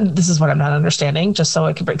 this is what I'm not understanding, just so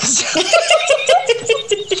I can break this down.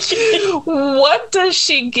 What does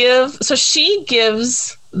she give? So she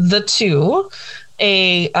gives the two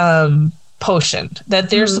a potion that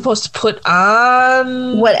they're supposed to put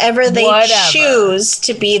on whatever they choose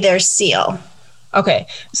to be their seal. Okay,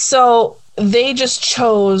 so they just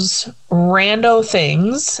chose rando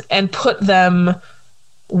things and put them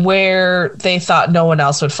where they thought no one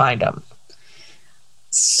else would find them.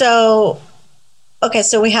 So, okay,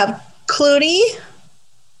 so we have Clootie.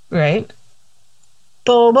 Right.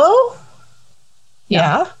 Bobo.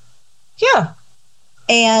 Yeah. Yeah.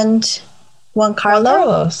 And Juan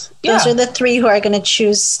Carlos. Yeah. Those are the three who are going to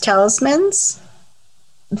choose talismans.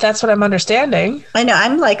 That's what I'm understanding. I know.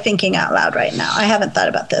 I'm like thinking out loud right now. I haven't thought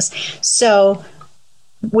about this. So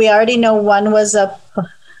we already know one was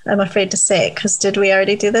I'm afraid to say it because did we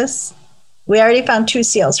already do this? We already found two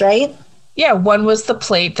seals, right? Yeah, one was the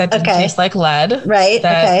plate that didn't taste like lead. Right.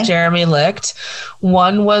 That Jeremy licked.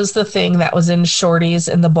 One was the thing that was in Shorty's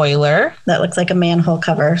in the boiler. That looks like a manhole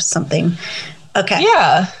cover, something. Okay.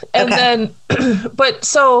 Yeah. And then, but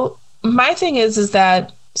so my thing is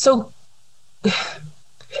that, so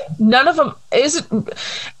none of them is,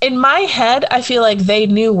 in my head, I feel like they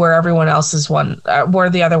knew where everyone else's where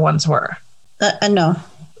the other ones were. No.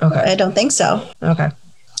 Okay. I don't think so. Okay.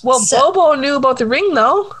 Well, Bobo knew about the ring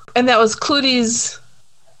though. And that was Clootie's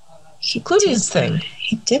thing.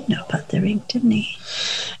 He did know about the ring, didn't he?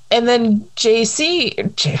 And then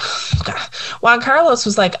Juan Carlos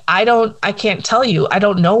was like, I can't tell you. I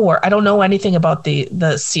don't know anything about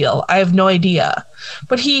the seal. I have no idea.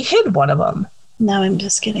 But he hid one of them. Now I'm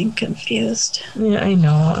just getting confused. Yeah, I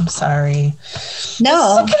know. I'm sorry.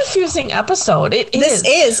 No. It's a confusing episode. This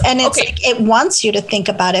is. And it's like it wants you to think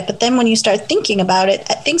about it. But then when you start thinking about it,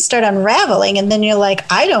 things start unraveling. And then you're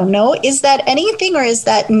like, I don't know. Is that anything or is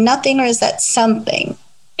that nothing or is that something?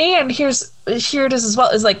 And here it is as well.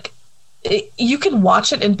 Is like you can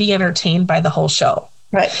watch it and be entertained by the whole show.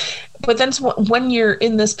 Right. But then when you're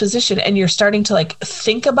in this position and you're starting to like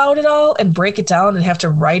think about it all and break it down and have to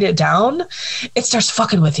write it down, it starts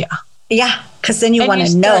fucking with you. Yeah, because then you want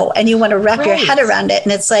to know and you want to wrap your head around it.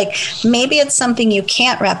 And it's like, maybe it's something you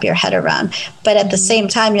can't wrap your head around. But at the same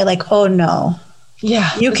time, you're like, oh, no. Yeah.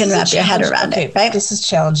 You can wrap your head around it, right? This is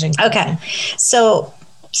challenging. Okay. So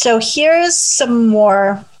here's some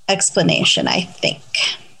more explanation, I think.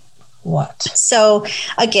 What? So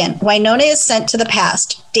again, Winona is sent to the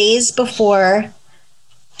past days before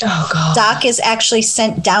Doc is actually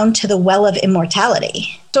sent down to the Well of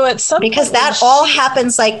Immortality. So at some because point that all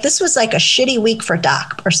happens like this was like a shitty week for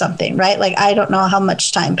Doc or something, right? Like I don't know how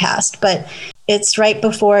much time passed, but it's right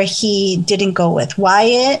before he didn't go with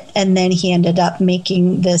Wyatt, and then he ended up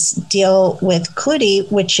making this deal with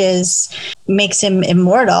Clootie, which makes him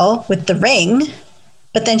immortal with the ring.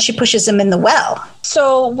 But then she pushes him in the well.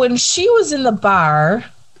 So when she was in the bar,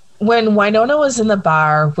 when Winona was in the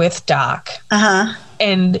bar with Doc,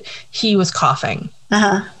 and he was coughing,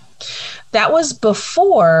 that was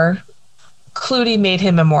before Clootie made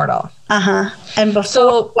him immortal. And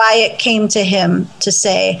before Wyatt came to him to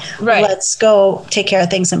say, let's go take care of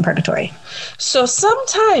things in purgatory. So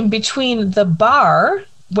sometime between the bar,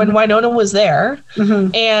 when Winona was there,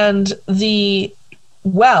 and the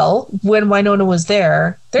well, when Winona was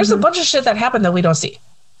there's a bunch of shit that happened that we don't see.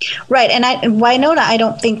 Right. And Winona, I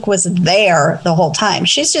don't think was there the whole time.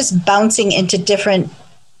 She's just bouncing into different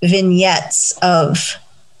vignettes of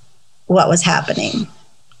what was happening.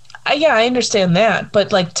 Yeah, I understand that.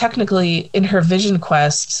 But like technically in her vision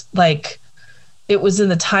quest, like it was in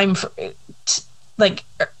the time, like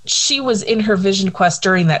she was in her vision quest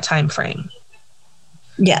during that time frame.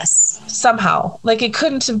 Yes. Somehow. Like it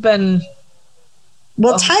couldn't have been.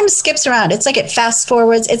 Well, time skips around. It's like it fast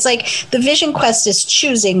forwards. It's like the vision quest is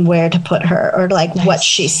choosing where to put her or like what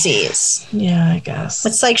she sees. Yeah, I guess.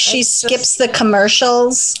 It's like she skips the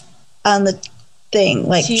commercials on the thing.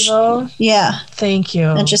 Like TiVo? Yeah. Thank you.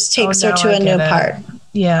 And just takes her to a new part.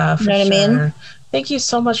 Yeah, for sure. You know what I mean? Thank you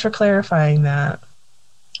so much for clarifying that.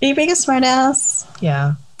 Are you being a smart ass?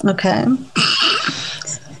 Yeah. Okay.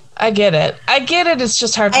 I get it. It's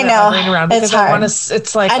just hard to wrap my brain around because I want to.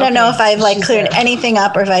 It's like I don't know if I've like cleared anything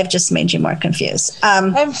up or if I've just made you more confused.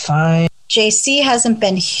 I'm fine. JC hasn't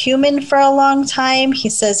been human for a long time. He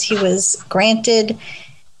says he was granted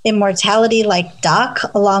immortality like Doc,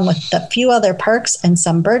 along with a few other perks and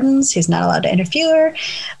some burdens. He's not allowed to interfere,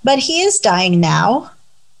 but he is dying now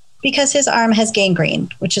because his arm has gangrene,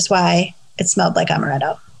 which is why it smelled like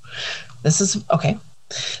amaretto. This is okay.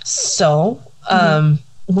 So,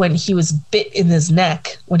 when he was bit in his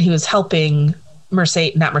neck, when he was helping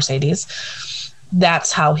Mercedes,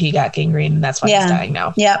 that's how he got gangrene, and that's why he's dying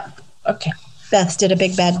now. Yep. Okay. Beth did a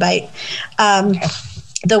big bad bite.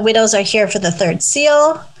 The widows are here for the third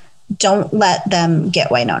seal. Don't let them get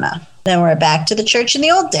Wynonna. Then we're back to the church in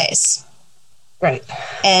the old days. Right.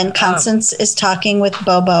 And Constance is talking with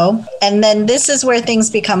Bobo. And then this is where things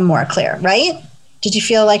become more clear, right? Did you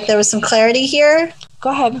feel like there was some clarity here?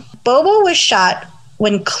 Go ahead. Bobo was shot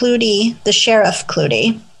when Clutie, the Sheriff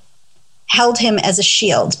Clutie, held him as a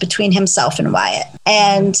shield between himself and Wyatt.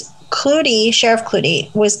 And Clutie, Sheriff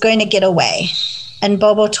Clutie, was going to get away. And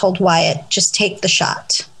Bobo told Wyatt, just take the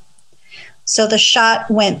shot. So the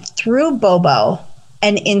shot went through Bobo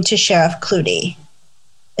and into Sheriff Clutie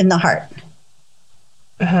in the heart,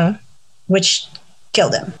 which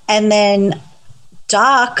killed him. And then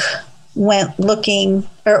Wyatt went looking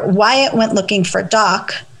for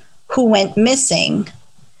Doc, who went missing,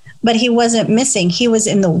 but he wasn't missing. He was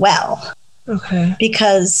in the well. Okay.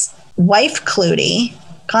 Because wife Clutie,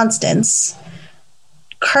 Constance,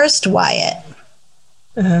 cursed Wyatt.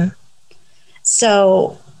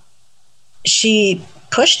 So she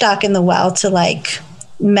pushed Doc in the well to like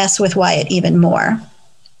mess with Wyatt even more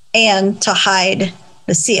and to hide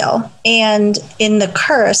the seal. And in the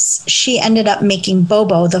curse, she ended up making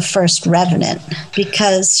Bobo the first revenant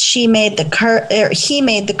because she made the he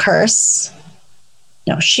made the curse.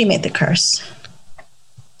 No, she made the curse.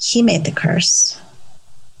 He made the curse.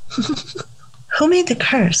 Who made the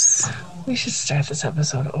curse? We should start this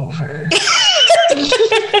episode over. Am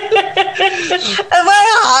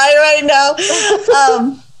I high right now?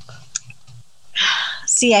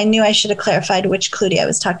 See, I knew I should have clarified which Clutie I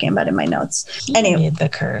was talking about in my notes. He made the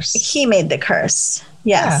curse. He made the curse.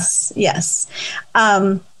 Yes, yes.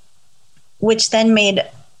 Which then made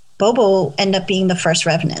Bobo end up being the first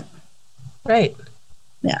revenant. Right.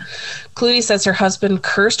 Yeah. Clutie says her husband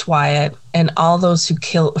cursed Wyatt, and all those who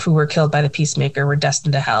were killed by the Peacemaker were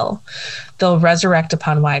destined to hell. They'll resurrect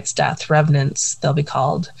upon Wyatt's death, revenants they'll be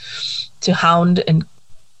called, to hound and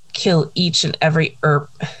kill each and every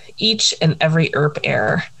Earp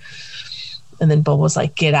heir. And then Bobo's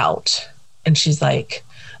like, get out. And she's like,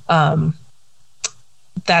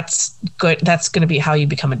 that's good. That's going to be how you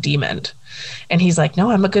become a demon. And he's like,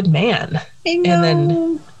 no, I'm a good man. I know. And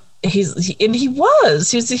then he's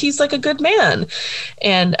like a good man.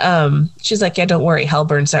 And she's like, yeah, don't worry, hell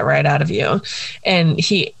burns that right out of you. And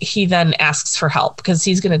he then asks for help because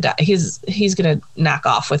he's gonna die. He's gonna knock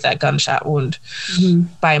off with that gunshot wound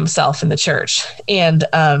by himself in the church. And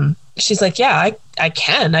she's like, yeah, I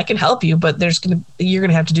can help you, but you're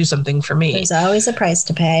gonna have to do something for me. There's always a price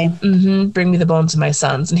to pay. Bring me the bones of my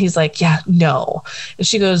sons. And he's like, yeah, no. And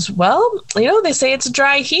she goes, well, they say it's a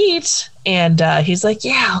dry heat. And he's like,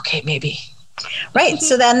 yeah, okay, maybe. Right.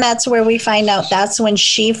 So then that's where we find out that's when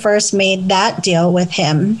she first made that deal with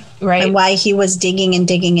him. Right. And why he was digging and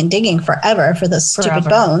digging and digging forever for the stupid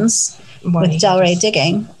bones with Delray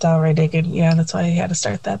Digging. Delray Digging. Yeah, that's why he had to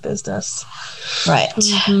start that business. Right.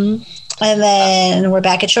 And then we're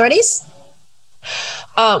back at Shorty's.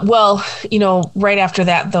 Well, right after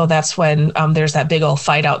that, though, that's when there's that big old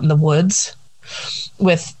fight out in the woods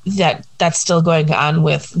with that's still going on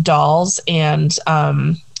with Dolls and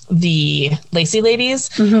the Lacey ladies.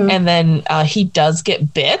 And then he does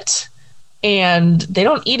get bit, and they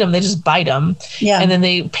don't eat him, they just bite him. Yeah. And then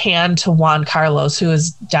they pan to Juan Carlos, who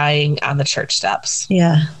is dying on the church steps.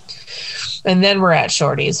 Yeah. And then we're at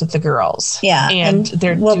Shorty's with the girls. Yeah. And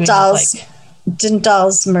they're doing Dolls, didn't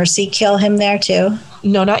Dolls Mercy kill him there too?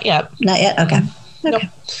 No, not yet. Not yet? Okay. Okay. Nope.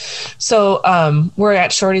 So we're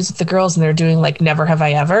at Shorty's with the girls, and they're doing like Never Have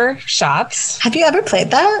I Ever shots. Have you ever played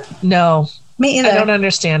that? No. Me either. I don't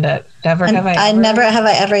understand it. Never have I ever. I never have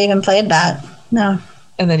I ever even played that. No.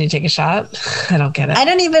 And then you take a shot? I don't get it.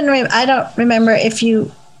 I don't remember if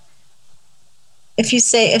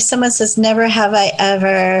someone says never have I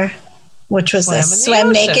ever, which was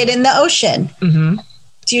swam naked in the ocean.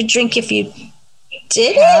 Do you drink if you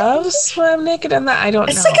did it? Swim naked in that? I don't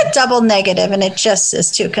know. It's like a double negative, and it just is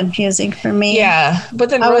too confusing for me. Yeah, but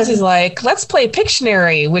then Rosie's like, let's play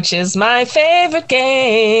Pictionary, which is my favorite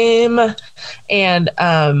game. And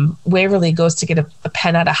Waverly goes to get a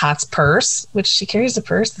pen out of Hot's purse, which she carries a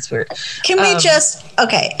purse. That's weird. Can we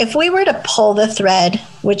if we were to pull the thread,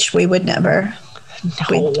 which we would never,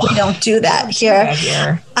 we don't do that here.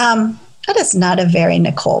 That is not a very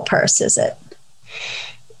Nicole purse, is it?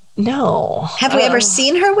 No. Have we ever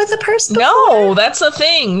seen her with a purse before? No, that's the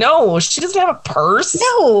thing. No, she doesn't have a purse.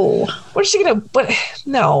 No. What is she gonna? But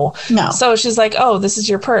no. So she's like, "Oh, this is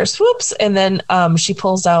your purse." Whoops! And then she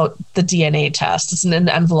pulls out the DNA test. It's in an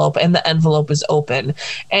envelope, and the envelope is open.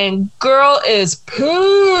 And girl is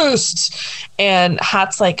pissed. And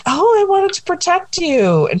Hot's like, "Oh, I wanted to protect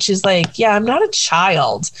you." And she's like, "Yeah, I'm not a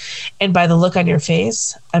child." And by the look on your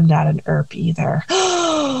face, I'm not an ERP either.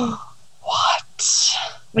 What?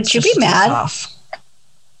 Would you be mad?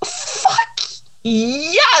 Fuck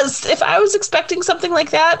yes! If I was expecting something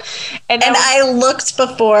like that, and I looked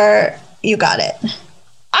before you got it,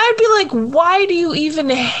 I'd be like, why do you even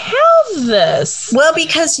have this? Well,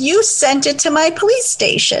 because you sent it to my police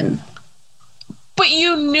station. But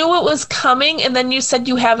you knew it was coming, and then you said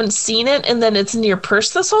you haven't seen it, and then it's in your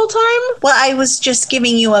purse this whole time? Well, I was just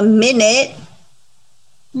giving you a minute.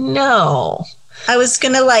 No. I was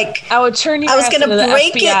gonna I would turn you. I was gonna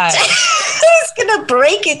break it. I was gonna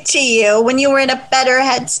break it to you when you were in a better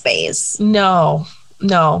headspace. No,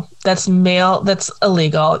 that's mail. That's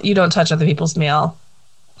illegal. You don't touch other people's mail.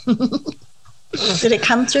 Did it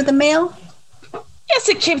come through the mail? Yes,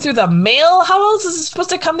 it came through the mail. How else is it supposed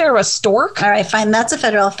to come there? A stork? All right, fine. That's a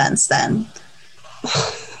federal offense then.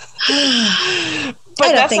 But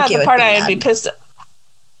that's not the part I'd be pissed.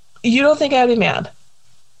 You don't think I'd be mad?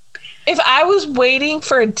 If I was waiting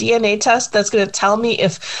for a DNA test that's going to tell me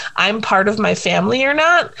if I'm part of my family or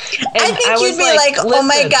not, I think you'd be like, oh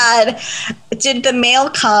my God, did the mail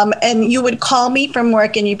come? And you would call me from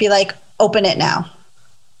work and you'd be like, open it now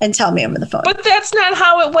and tell me I'm on the phone. But that's not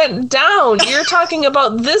how it went down. You're talking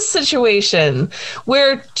about this situation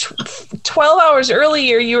where 12 hours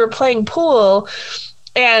earlier you were playing pool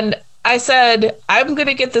and I said, I'm going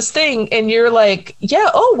to get this thing. And you're like, yeah,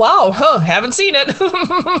 oh, wow. Huh, haven't seen it.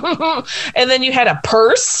 And then you had a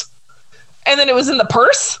purse. And then it was in the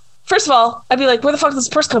purse. First of all, I'd be like, where the fuck does this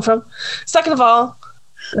purse come from? Second of all,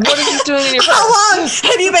 what are you doing in your purse? How long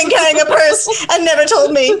have you been carrying a purse and never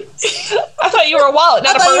told me? I thought you were a wallet,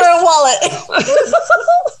 not a purse. I thought you were a wallet.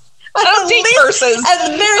 I don't take purses. At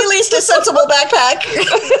the very least, a sensible backpack.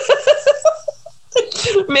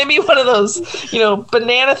 Maybe one of those,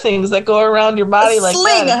 banana things that go around your body like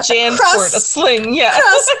sling, that. A Jansport, a sling, yeah,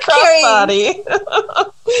 crossbody.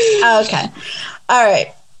 Okay, all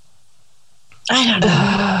right. I don't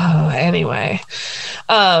know. Anyway,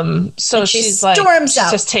 so she's like, storms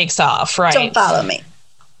out. Just takes off, right? Don't follow me.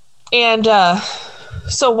 And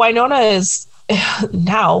so Winona is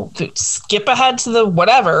now skip ahead to the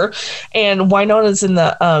whatever, and Winona's in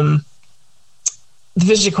the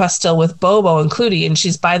Vision Quest still with Bobo and Clootie, and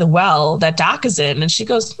she's by the well that Doc is in, and she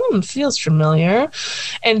goes, feels familiar.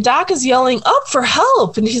 And Doc is yelling up for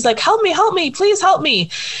help, and he's like, help me, please help me.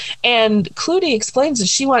 And Clootie explains that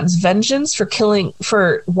she wants vengeance for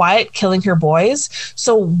Wyatt killing her boys.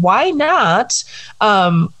 So why not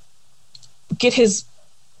get his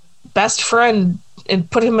best friend and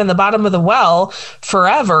put him in the bottom of the well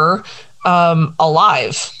forever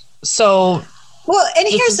alive? So well, and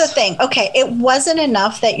here's the thing. Okay, it wasn't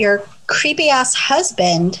enough that your creepy ass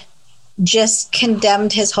husband just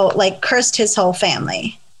condemned cursed his whole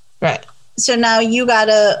family. Right. So now you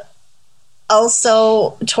gotta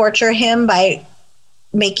also torture him by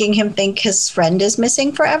making him think his friend is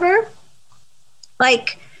missing forever.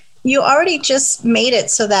 Like, you already just made it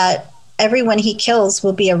so that everyone he kills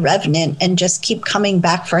will be a revenant and just keep coming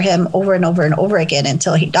back for him over and over and over again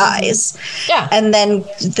until he dies. Yeah. And then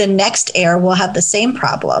the next heir will have the same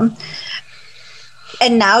problem.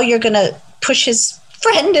 And now you're going to push his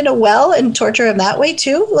friend in a well and torture him that way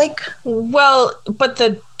too? Well, but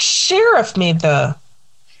the sheriff made the...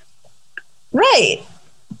 Right.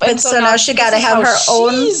 But so now she got to have her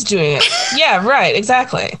own... She's doing it. Yeah, right.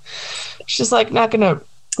 Exactly. She's not going to...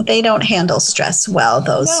 They don't handle stress well,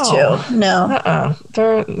 those two. No.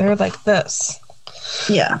 They're like this.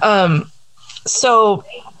 Yeah. So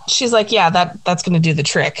she's like, yeah, that's going to do the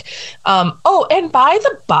trick. Oh, and by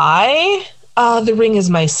the by, the ring is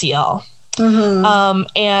my CL. Mm-hmm.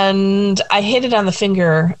 And I hit it on the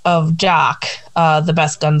finger of Doc, the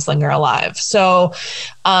best gunslinger alive. So,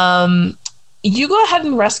 you go ahead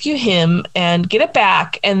and rescue him and get it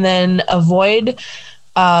back, and then avoid,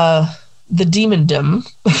 the demondom.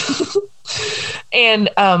 And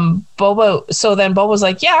Bobo, so then Bobo's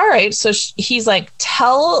like, yeah, all right. So he's like,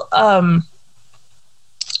 Bobo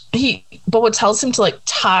tells him to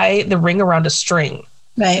tie the ring around a string.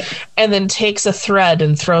 Right. And then takes a thread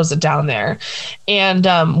and throws it down there. And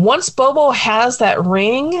once Bobo has that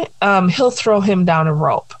ring, he'll throw him down a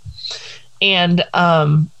rope. And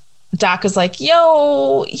Doc is like,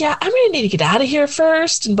 yo, yeah, I'm going to need to get out of here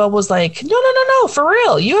first. And Bobo's like, no, for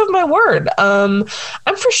real. You have my word. I'm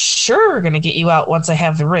for sure going to get you out once I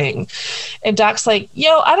have the ring. And Doc's like,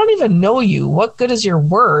 yo, I don't even know you. What good is your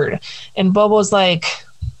word? And Bobo's like,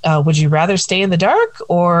 would you rather stay in the dark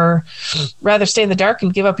or rather stay in the dark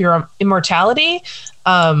and give up your immortality?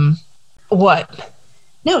 What?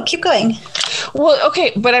 No, keep going. Well,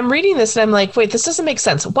 okay, but I'm reading this and I'm like, wait, this doesn't make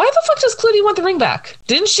sense. Why the fuck does Clooney want the ring back?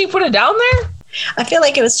 Didn't she put it down there? I feel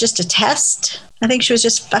like it was just a test. I think she was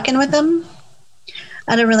just fucking with him.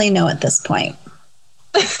 I don't really know at this point.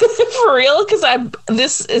 For real? Because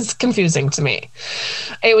this is confusing to me.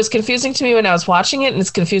 It was confusing to me when I was watching it, and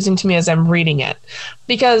it's confusing to me as I'm reading it.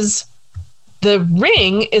 Because the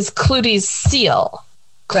ring is Clooney's seal.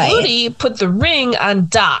 Right. Clooney put the ring on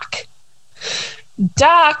Doc.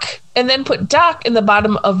 And then put Doc in the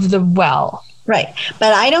bottom of the well. Right.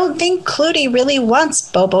 But I don't think Clooney really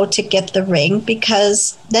wants Bobo to get the ring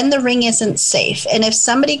because then the ring isn't safe. And if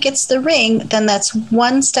somebody gets the ring, then that's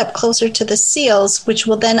one step closer to the seals, which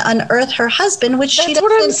will then unearth her husband, which she doesn't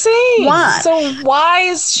what I'm saying. want. So why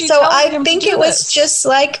is she So telling I him think to do it was this? just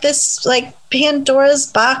like this, like Pandora's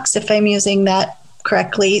box, if I'm using that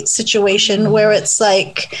correctly, situation where it's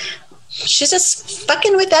like she's just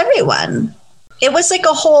fucking with everyone. It was like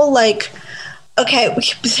a whole like, okay,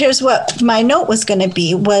 here's what my note was going to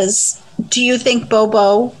be was, do you think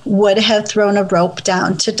Bobo would have thrown a rope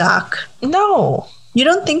down to Doc? No. You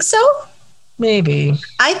don't think so? Maybe.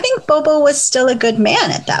 I think Bobo was still a good man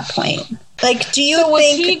at that point. Like, do you so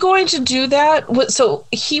think... was he going to do that? So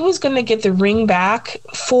he was going to get the ring back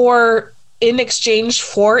in exchange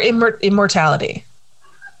for immortality.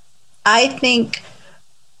 I think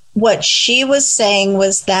what she was saying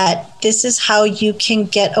was that this is how you can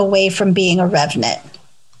get away from being a revenant.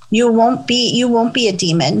 You won't be a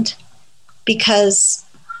demon because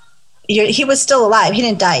he was still alive. He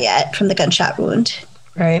didn't die yet from the gunshot wound.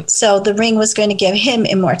 Right. So the ring was going to give him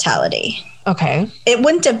immortality. Okay. It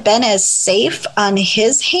wouldn't have been as safe on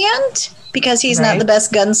his hand because he's not the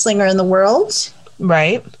best gunslinger in the world.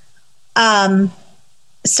 Right.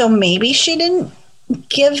 So maybe she didn't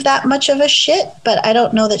give that much of a shit, but I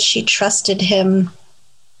don't know that she trusted him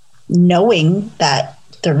knowing that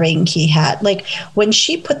the ring he had. Like when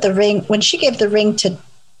she gave the ring to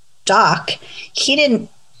Doc, he didn't.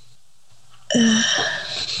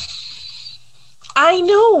 I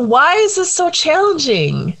know. Why is this so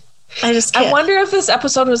challenging? I just can't. I wonder if this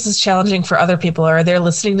episode was as challenging for other people, or they're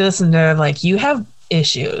listening to this and they're like, you have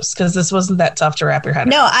issues because this wasn't that tough to wrap your head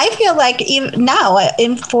around. No, I feel like even now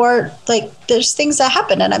there's things that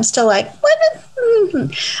happen and I'm still like,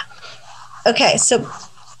 what? Okay, so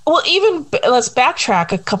well, even let's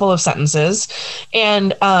backtrack a couple of sentences.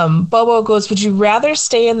 And Bobo goes, would you rather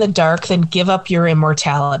stay in the dark than give up your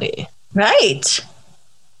immortality? Right.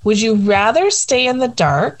 Would you rather stay in the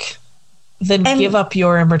dark than give up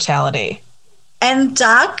your immortality? And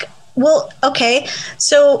Doc, well, okay,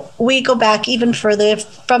 so we go back even further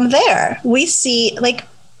from there. We see, like,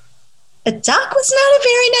 Doc was not a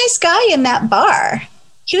very nice guy in that bar.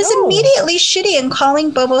 He was immediately shitty and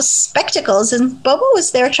calling Bobo spectacles, and Bobo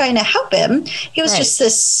was there trying to help him. He was just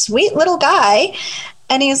this sweet little guy,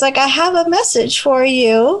 and he's like, I have a message for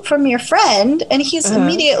you from your friend, and he's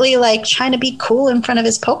immediately, like, trying to be cool in front of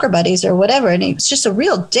his poker buddies or whatever, and he was just a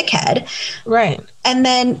real dickhead. Right. And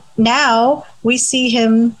then now we see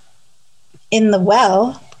him in the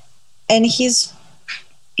well, and he's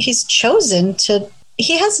chosen to.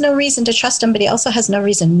 He has no reason to trust him, but he also has no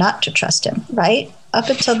reason not to trust him, right? Up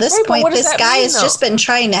until this point, this guy has just been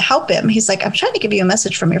trying to help him. He's like, I'm trying to give you a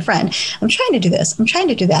message from your friend. I'm trying to do this. I'm trying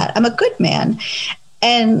to do that. I'm a good man.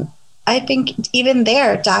 And I think even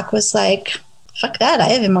there, Doc was like, fuck that. I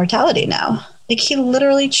have immortality now. Like, he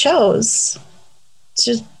literally chose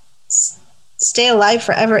to stay alive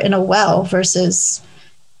forever in a well versus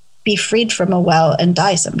be freed from a well and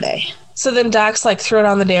die someday. So then Doc's like, throw it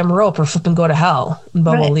on the damn rope or flip and go to hell. And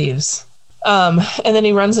Bobo leaves. And then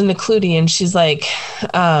he runs into Clooney and she's like,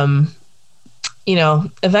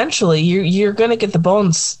 eventually you're going to get the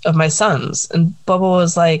bones of my sons. And Bobo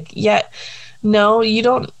was like, yeah, no, you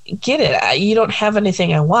don't get it. You don't have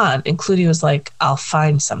anything I want. And Clooney was like, I'll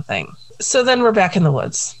find something. So then we're back in the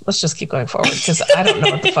woods. Let's just keep going forward because I don't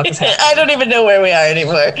know what the fuck is happening. I don't even know where we are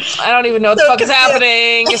anymore. I don't even know what the fuck is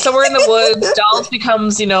happening. So we're in the woods. Dolls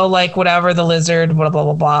becomes, like whatever, the lizard, blah, blah,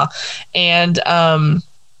 blah, blah. And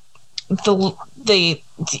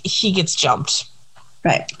he gets jumped.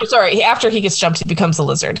 Right. Sorry, after he gets jumped, he becomes a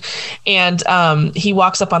lizard. And he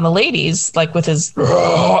walks up on the ladies, like with his...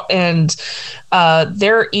 and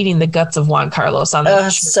they're eating the guts of Juan Carlos on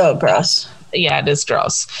the... So gross. Yeah, it is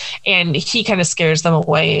gross. And he kind of scares them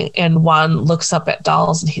away. And Juan looks up at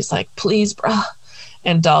Dolls and he's like, please, bruh.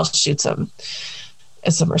 And Dolls shoots him.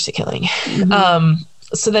 It's a mercy killing.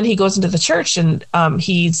 So then he goes into the church and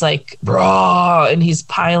he's like, raw, and he's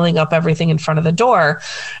piling up everything in front of the door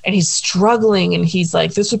and he's struggling and he's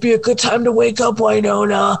like, this would be a good time to wake up,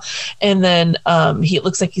 Winona. And then he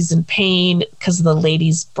looks like he's in pain because of the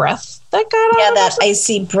lady's breath that got out. Yeah, that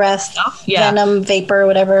icy breath, venom, vapor,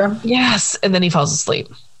 whatever. Yes. And then he falls asleep.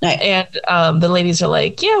 Right. And the ladies are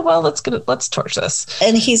like, yeah, well, let's torch this.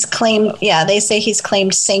 And he's claimed, they say he's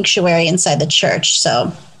claimed sanctuary inside the church.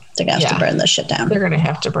 So they're going to have to burn this shit down. They're going to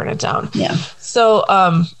have to burn it down. Yeah. So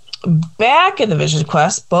back in the Vision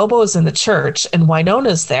Quest, Bobo's in the church and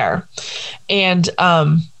Winona's there. And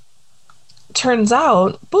turns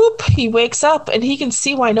out, boop, he wakes up and he can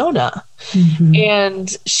see Winona. Mm-hmm.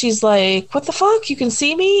 And she's like, what the fuck? You can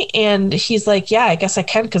see me? And he's like, yeah, I guess I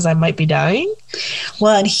can because I might be dying.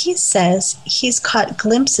 Well, and he says he's caught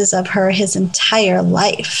glimpses of her his entire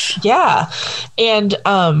life. Yeah. And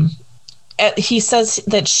he says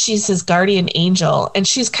that she's his guardian angel and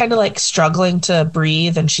she's kind of like struggling to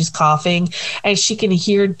breathe and she's coughing and she can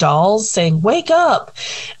hear Dolls saying, wake up.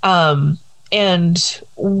 And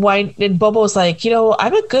Bobo's like,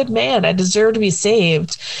 I'm a good man. I deserve to be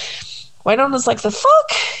saved. Winona's like, the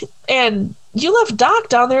fuck? And you left Doc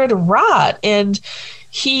down there to rot. And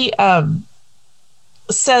he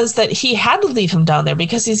says that he had to leave him down there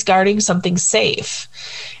because he's guarding something safe.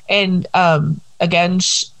 And again,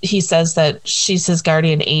 he says that she's his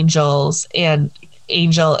guardian angel and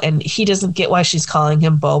he doesn't get why she's calling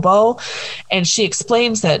him Bobo. And she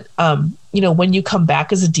explains that, when you come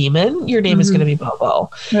back as a demon, your name is going to be Bobo.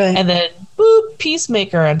 Right. And then, boop,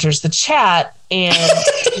 Peacemaker enters the chat and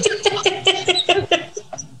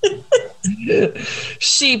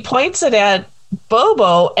she points it at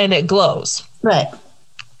Bobo and it glows. Right.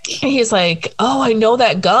 And he's like, oh, I know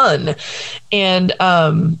that gun. And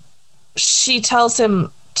she tells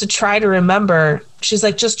him to try to remember. She's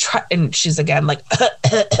like, just try. And she's again like,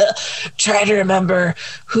 try to remember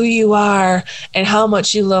who you are and how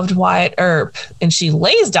much you loved Wyatt Earp. And she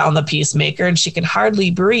lays down the Peacemaker and she can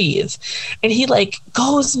hardly breathe. And he like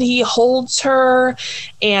goes and he holds her.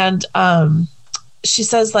 And he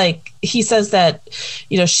says that,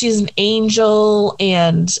 she's an angel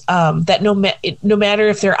and that no matter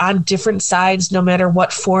if they're on different sides, no matter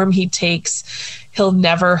what form he takes, he'll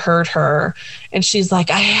never hurt her. And she's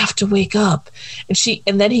like, I have to wake up.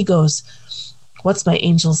 And then he goes, what's my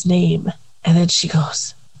angel's name? And then she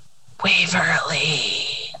goes,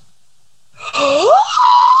 Waverly.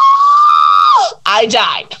 I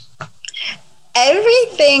died.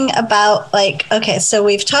 Everything about okay, so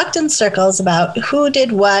we've talked in circles about who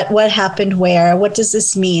did what happened where, what does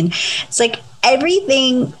this mean? It's like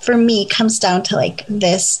everything for me comes down to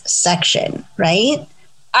this section, right?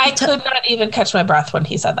 I could not even catch my breath when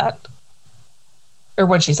he said that. Or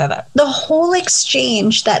when she said that. The whole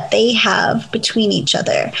exchange that they have between each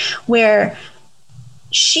other, where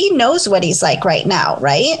she knows what he's like right now,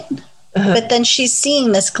 right? Uh-huh. But then she's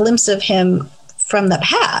seeing this glimpse of him from the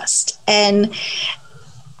past. And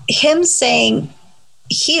him saying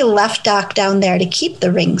he left Doc down there to keep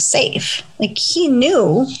the ring safe. He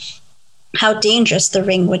knew how dangerous the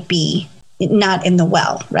ring would be not in the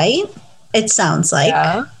well, right? It sounds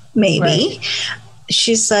like maybe. Right.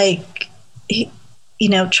 She's like,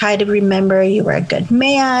 try to remember you were a good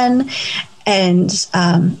man and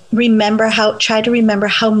try to remember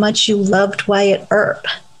how much you loved Wyatt Earp.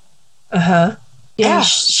 Uh-huh. Yeah. And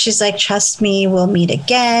she's like, trust me, we'll meet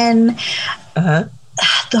again. Uh-huh.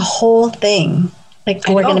 The whole thing.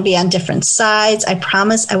 We're going to be on different sides. I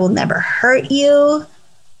promise I will never hurt you.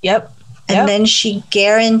 Yep. And then she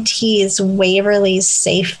guarantees Waverly's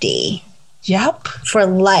safety. Yep. For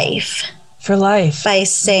life. By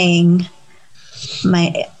saying,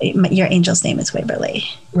 your angel's name is Waverly.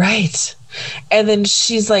 Right. And then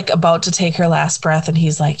she's like about to take her last breath and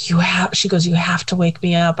he's like, she goes, you have to wake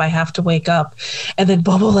me up. I have to wake up. And then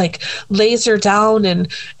Bobo lays her down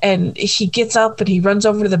and he gets up and he runs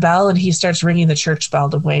over to the bell and he starts ringing the church bell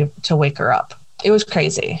to wake her up. It was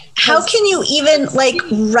crazy. How can you even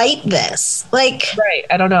write this? Right.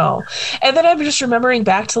 I don't know. And then I'm just remembering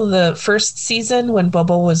back to the first season when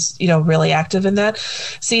Bobo was, really active in that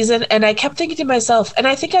season. And I kept thinking to myself, and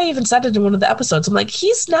I think I even said it in one of the episodes, I'm like,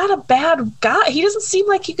 he's not a bad guy. He doesn't seem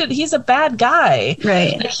like he's a bad guy.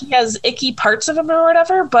 Right. He has icky parts of him or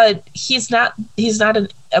whatever, but he's not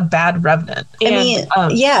a bad revenant.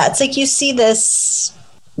 It's like you see this.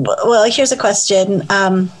 Well, here's a question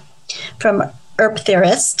from Earp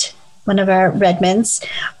Theorist, one of our Redmonds.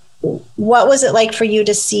 what was it like for you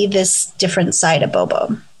to see this different side of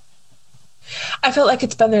Bobo? I felt like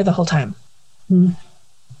it's been there the whole time. Mm.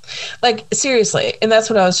 Like, seriously. And that's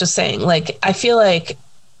what I was just saying. Like, I feel like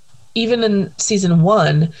even in season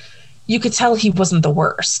 1, you could tell he wasn't the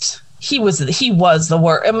worst. He was the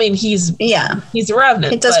worst. I mean, he's a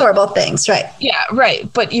revenant. He does horrible things, right? Yeah,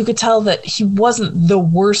 right. But you could tell that he wasn't the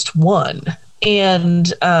worst one. And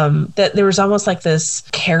that there was almost like this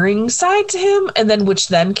caring side to him, and then which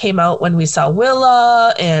then came out when we saw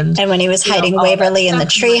Willa and when he was hiding Waverly in the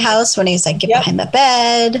treehouse, when he's like, get behind the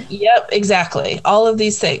bed. Yep, exactly. All of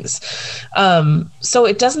these things. So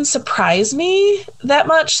it doesn't surprise me that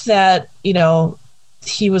much that,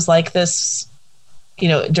 he was like this,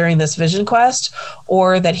 during this vision quest,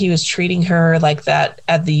 or that he was treating her like that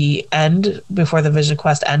at the end before the vision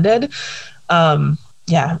quest ended.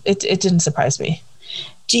 Yeah, it didn't surprise me.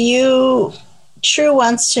 True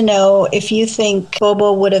wants to know if you think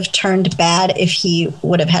Bobo would have turned bad if he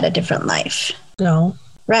would have had a different life. No.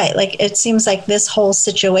 Right. Like, it seems like this whole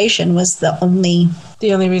situation was the only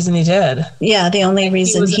reason he did. Yeah, the only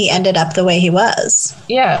reason he ended up the way he was.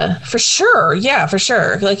 Yeah, for sure. Yeah, for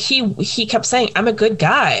sure. Like, he kept saying, I'm a good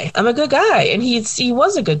guy. I'm a good guy. And he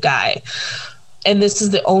was a good guy. And this is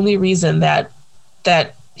the only reason that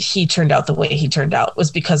he turned out the way he turned out, was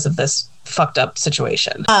because of this fucked up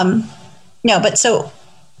situation. No, but so,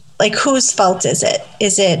 like, whose fault is it?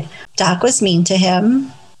 Is it Doc was mean to him?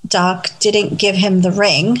 Doc didn't give him the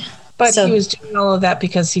ring. But he was doing all of that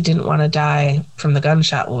because he didn't want to die from the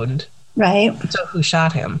gunshot wound. Right. So who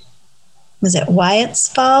shot him? Was it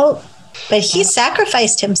Wyatt's fault? But he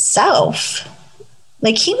sacrificed himself.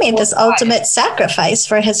 Like, he made this ultimate sacrifice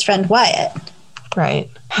for his friend Wyatt. Right.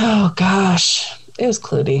 Oh, gosh. It was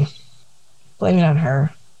Clutie. Blame it on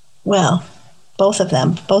her. Well, both of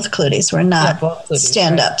them, both Cluties were not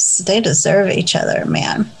stand-ups. Right. They deserve each other,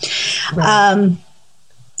 man. Right.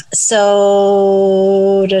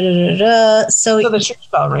 So the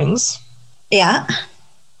church bell rings. Yeah.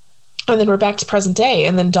 And then we're back to present day.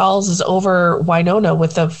 And then Dolls is over Winona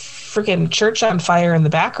with the freaking church on fire in the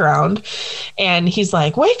background. And he's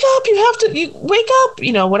like, wake up, wake up,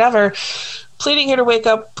 whatever. Pleading her to wake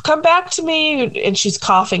up, come back to me. And she's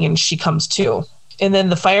coughing and she comes to. And then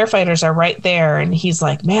the firefighters are right there. And he's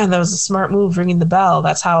like, man, that was a smart move, ringing the bell.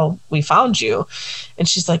 That's how we found you. And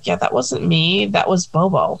she's like, yeah, that wasn't me. That was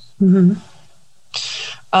Bobo. Mm-hmm.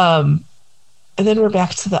 And then we're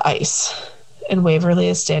back to the ice. And Waverly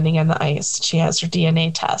is standing on the ice. She has her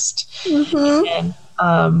DNA test. Mm-hmm.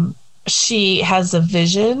 And she has a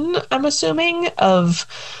vision, I'm assuming, of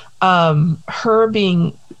her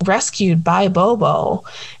being rescued by Bobo.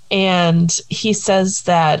 And he says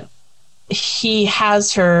that he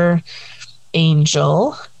has her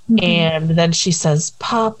angel. Mm-hmm. And then she says,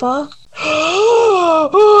 Papa.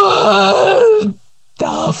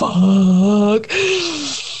 The fuck?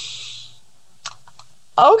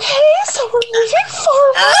 Okay, so we're moving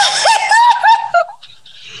forward.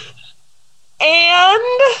 And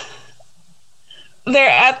they're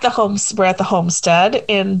at we're at the homestead,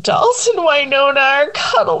 and Dolls and Winona are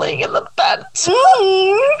cuddling in the bed. So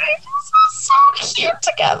cute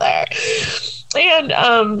together.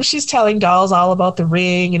 And she's telling Dolls all about the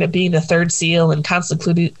ring and it being the third seal, and Constant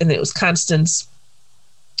Clutie, and it was Constant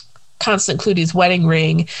Clutie's wedding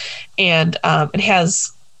ring, and it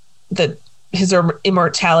has his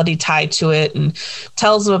immortality tied to it, and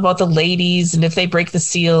tells them about the ladies, and if they break the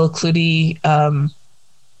seal, Clutie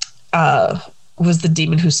was the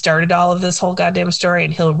demon who started all of this whole goddamn story,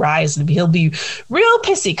 and he'll rise and he'll be real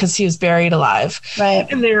pissy because he was buried alive. Right.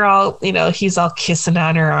 And they're all, he's all kissing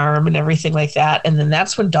on her arm and everything like that. And then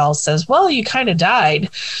that's when Dolls says, well, you kind of died.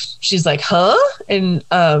 She's like, huh? And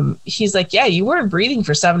he's like, yeah, you weren't breathing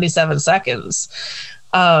for 77 seconds.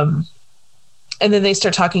 And then they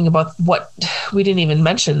start talking about what we didn't even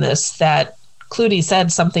mention this, that Clutie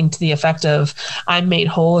said something to the effect of, I'm made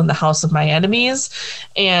whole in the house of my enemies.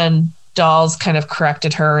 And Dolls kind of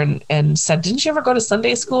corrected her and said, didn't you ever go to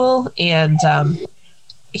Sunday school? And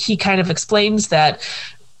he kind of explains that,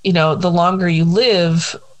 the longer you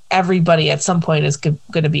live, everybody at some point is going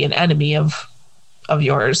to be an enemy of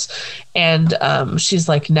yours. And she's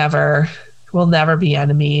like, never. We'll never be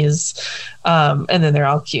enemies. And then they're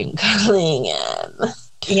all cute and cuddling.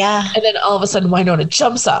 Yeah. And then all of a sudden Winona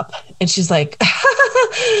jumps up and she's like,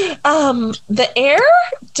 the heir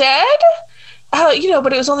dead?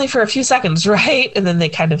 But it was only for a few seconds, right? And then they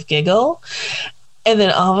kind of giggle. And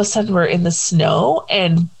then all of a sudden we're in the snow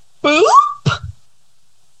and boop!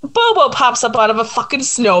 Bobo pops up out of a fucking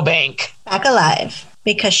snowbank. Back alive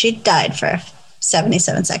because she died for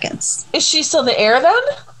 77 seconds. Is she still the heir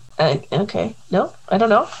then? Okay. No, I don't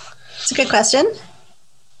know. It's a good question. One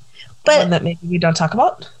But that maybe we don't talk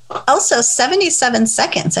about. also 77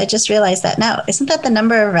 seconds. I just realized that now. Isn't that the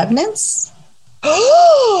number of revenants?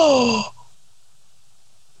 Wasn't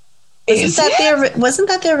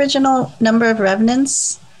that the original number of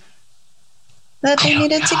revenants that they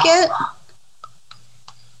needed to get?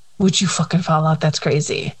 Would you fucking fall out? That's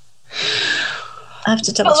crazy. I have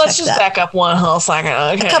to double check let's just back up one whole second.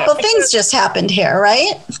 Okay. A couple things just happened here,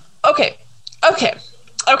 right? Okay.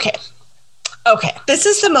 This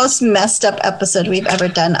is the most messed up episode we've ever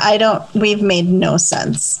done. We've made no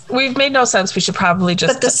sense. We've made no sense. We should probably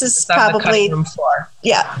just. But this is probably.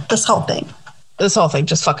 This whole thing. This whole thing,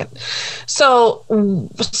 just fucking. So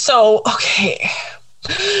okay.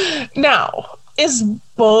 Now, is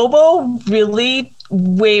Bobo really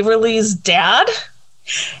Waverly's dad?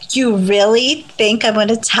 You really think I'm going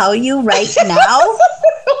to tell you right now?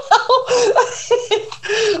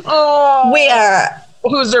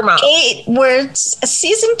 Who's their mom? We're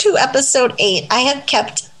season 2, episode 8. I have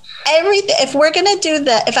kept everything. If we're going to do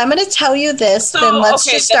that, if I'm going to tell you this, then let's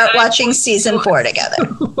just start watching season 4 together.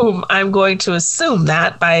 I'm going to assume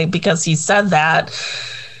that because he said that.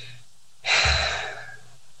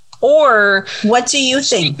 Or what do you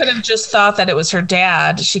think? She could have just thought that it was her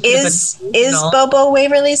dad. Is Bobo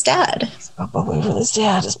Waverly's dad? Is Bobo Waverly's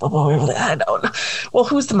dad? Is Bobo Waverly? I don't know. Well,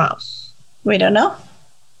 who's the mom? We don't know.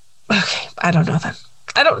 Okay, I don't know then.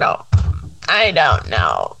 I don't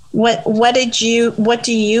know. What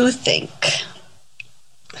do you think?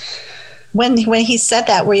 When he said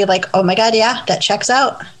that, were you like, oh my God, yeah, that checks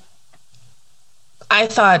out?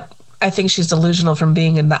 I think she's delusional from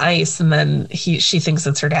being in the ice, and then she thinks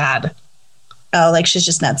it's her dad. Oh, like she's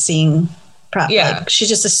just not seeing. Like she's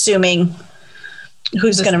just assuming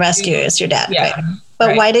who's going to rescue is your dad. Yeah, right?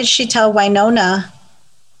 But why did she tell Winona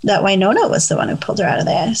that Winona was the one who pulled her out of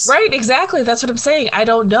the ice? Right, exactly. That's what I'm saying. I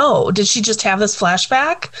don't know. Did she just have this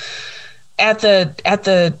flashback at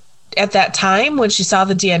that time when she saw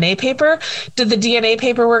the DNA paper? Did the DNA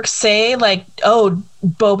paperwork say like, oh,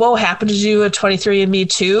 Bobo happened to do a 23andMe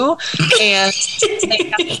too, and they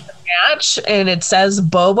have to match, and it says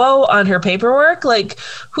Bobo on her paperwork? Like,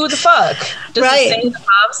 who the fuck? Does it say the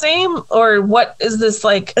mom's name, or what is this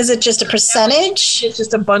like? Is it just a percentage? It's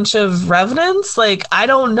just a bunch of revenants. Like, I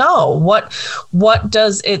don't know. What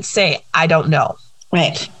does it say? I don't know.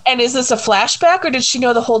 Right. And is this a flashback, or did she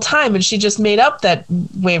know the whole time and she just made up that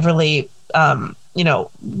Waverly,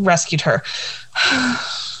 rescued her?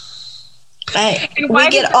 We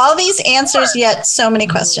get all these answers, yet so many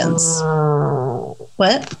questions.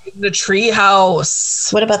 What? The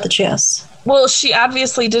treehouse. What about the treehouse? Well, she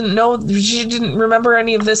obviously didn't know. She didn't remember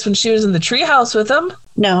any of this when she was in the treehouse with him.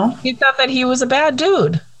 No. He thought that he was a bad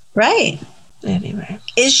dude. Right. Anyway.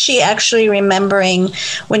 Is she actually remembering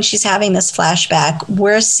when she's having this flashback?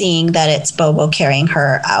 We're seeing that it's Bobo carrying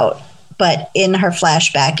her out. But in her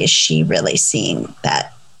flashback, is she really seeing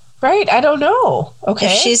that? Right. I don't know. Okay.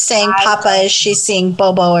 If she's saying Papa, is she seeing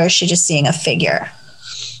Bobo, or is she just seeing a figure?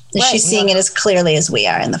 Is she seeing it as clearly as we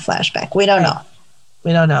are in the flashback? We don't know.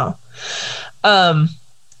 We don't know.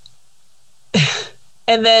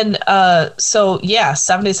 And then,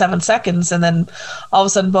 77 seconds, and then all of a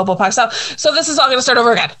sudden Bobo pops out. So this is all going to start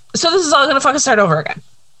over again.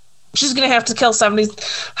 She's going to have to kill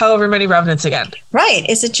however many revenants again. Right.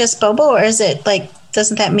 Is it just Bobo, or is it like,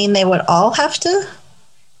 doesn't that mean they would all have to?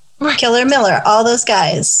 Right. Killer Miller, all those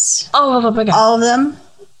guys. All of them again. All of them.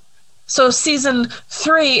 So season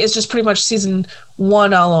 3 is just pretty much season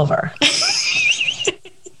 1 all over.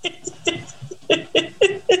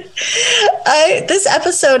 This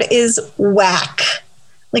episode is whack.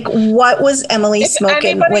 Like, what was Emily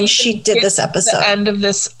smoking when she did this episode? At the end of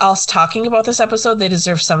this, us talking about this episode, they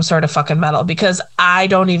deserve some sort of fucking medal, because I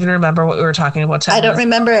don't even remember what we were talking about. I don't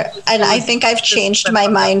remember, and I think I've changed my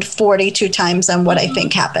mind 42 times on what I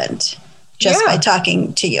think happened just by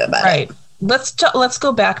talking to you about it. Let's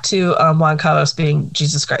go back to Juan Carlos being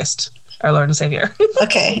Jesus Christ, our Lord and Savior.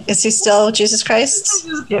 Okay, is he still Jesus Christ?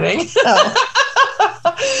 I'm just kidding. Oh.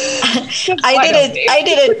 I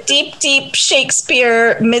did a deep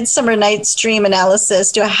Shakespeare Midsummer Night's Dream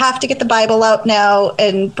analysis. Do I have to get the Bible out now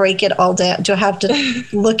and break it all down? Do I have to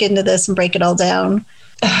look into this and break it all down?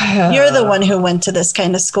 You're the one who went to this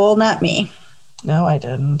kind of school, not me. No, I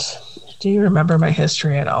didn't. Do you remember my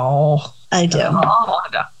history at all? I do. Oh,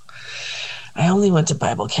 no. I only went to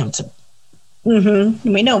Bible camp to...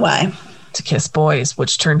 Mm-hmm. We know why. To kiss boys,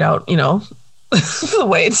 which turned out, the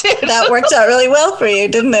way it did. That worked out really well for you,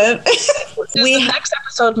 didn't it? Does the next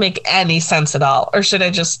episode make any sense at all? Or should I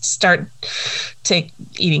just start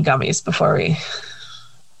eating gummies before we...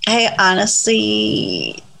 I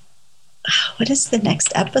honestly... What is the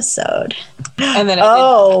next episode? And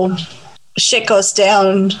then shit goes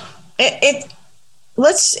down.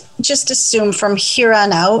 Let's just assume from here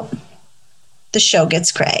on out, the show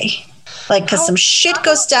gets gray. Like, because some shit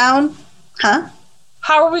goes down. Huh?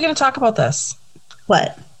 How are we going to talk about this?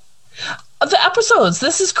 What? The episodes.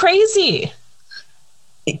 This is crazy.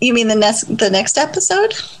 You mean the next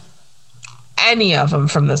episode? Any of them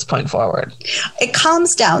from this point forward. It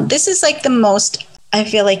calms down. This is like the most, I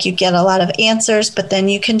feel like you get a lot of answers, but then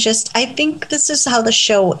you can just, I think this is how the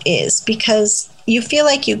show is, because you feel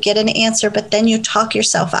like you get an answer, but then you talk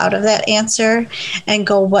yourself out of that answer and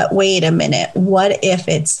go, wait a minute, what if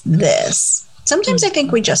it's this? Sometimes I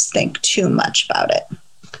think we just think too much about it.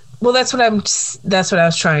 Well, that's what I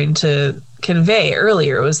was trying to convey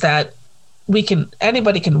earlier, was that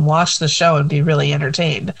anybody can watch the show and be really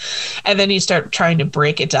entertained. And then you start trying to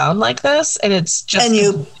break it down like this, and it's just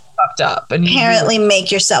fucked up. And apparently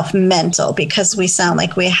make yourself mental, because we sound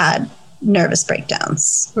like we had nervous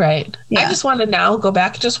breakdowns. Right. Yeah. I just want to now go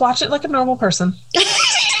back and just watch it like a normal person.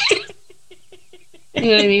 You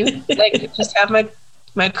know what I mean? Like, just have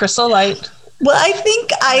my crystal light. Well, I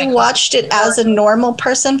think I watched it as a normal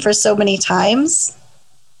person for so many times.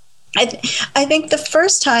 I think the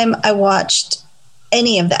first time I watched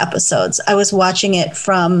any of the episodes, I was watching it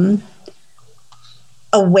from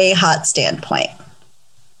a way hot standpoint.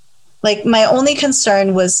 Like, my only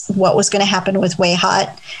concern was what was going to happen with Way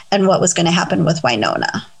Hot and what was going to happen with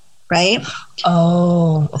Winona, right?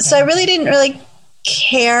 Oh. Okay. So I really didn't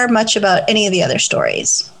care much about any of the other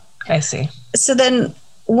stories. I see. So then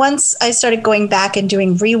once I started going back and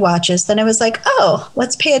doing rewatches, then I was like, oh,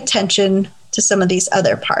 let's pay attention to some of these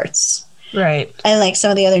other parts. Right. And like some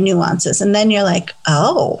of the other nuances. And then you're like,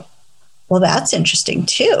 oh, well, that's interesting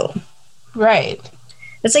too. Right.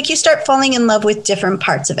 It's like you start falling in love with different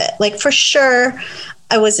parts of it. Like, for sure,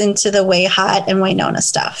 I was into the Way Hot and Winona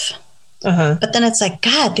stuff. Uh-huh. But then it's like,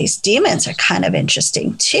 God, these demons are kind of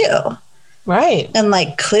interesting too. Right. And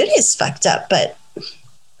like, Clutie's fucked up, but,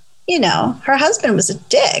 you know, her husband was a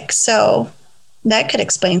dick. So that could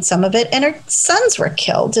explain some of it. And her sons were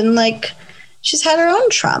killed. And like, she's had her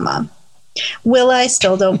own trauma. Willa I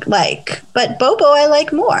still don't like. But Bobo I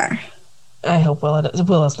like more. I hope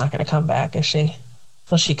Willa's not going to come back, is she?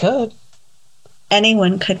 Well, she could.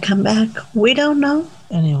 Anyone could come back. We don't know.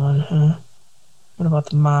 Anyone, huh? What about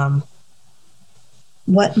the mom?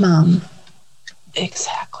 What mom?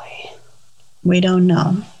 Exactly. We don't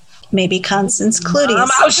know. Maybe Constance Clutie.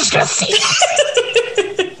 I was just going to say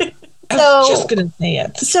it. I was just going to say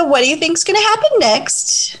it. So what do you think's going to happen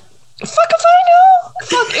next? Fuck if I know.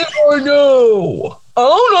 Fuck if I know.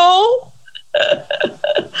 Oh, no.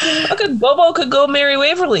 Fucking Bobo could go marry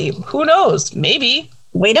Waverly. Who knows? Maybe.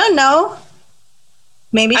 We don't know.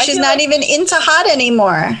 Maybe she's not even into hot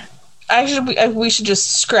anymore. We should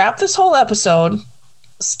just scrap this whole episode,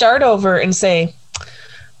 start over, and say,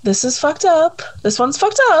 this is fucked up. This one's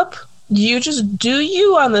fucked up. You just do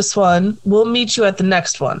you on this one. We'll meet you at the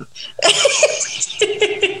next one.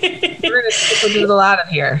 We're going to skip a doodle out of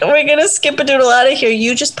here. We're going to skip a doodle out of here.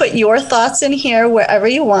 You just put your thoughts in here wherever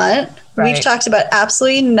you want. Right. We've talked about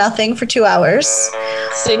absolutely nothing for 2 hours.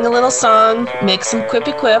 Sing a little song, make some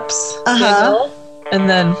quippy quips, giggle, and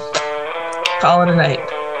then call it a night.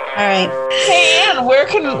 All right. Hey, Ann, where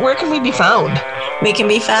can we be found? We can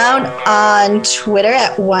be found on Twitter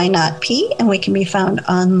at WhyNotP, and we can be found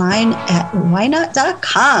online at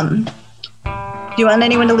whynot.com. Do you want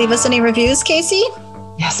anyone to leave us any reviews, Casey?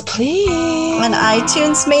 Yes, please. On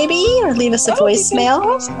iTunes, maybe? Or leave us a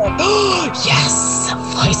voicemail? Yes, a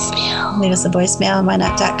voicemail. Leave us a voicemail on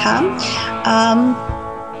whynot.com.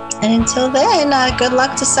 And until then, good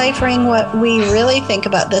luck deciphering what we really think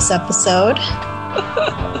about this episode.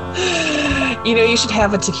 You know, you should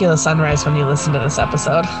have a tequila sunrise when you listen to this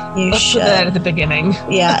episode. You should. Put that at the beginning.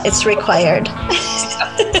 Yeah, it's required.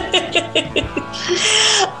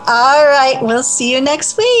 All right, we'll see you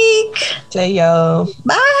next week. Say yo.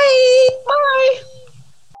 Bye. Bye.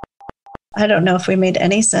 I don't know if we made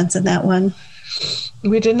any sense in that one.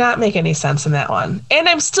 We did not make any sense in that one. And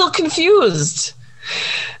I'm still confused.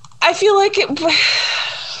 I feel like it...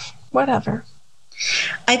 Whatever.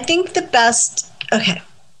 I think the best... Okay.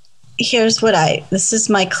 This is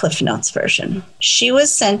my Cliff Notes version. She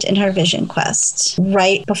was sent in her vision quest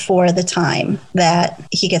right before the time that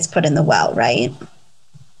he gets put in the well, right?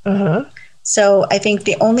 Uh-huh. So I think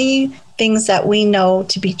the only things that we know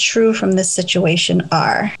to be true from this situation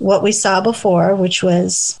are what we saw before, which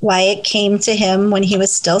was Wyatt came to him when he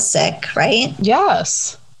was still sick, right?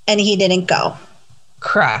 Yes. And he didn't go.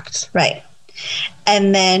 Correct. Right.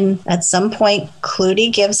 And then at some point,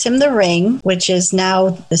 Clootie gives him the ring, which is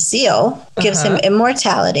now the seal, gives him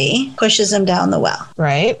immortality, pushes him down the well.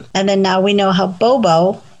 Right. And then now we know how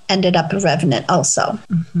Bobo ended up a revenant also,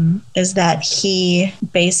 is that he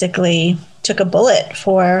basically took a bullet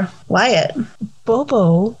for Wyatt.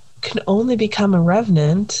 Bobo can only become a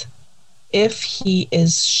revenant if he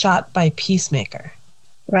is shot by Peacemaker.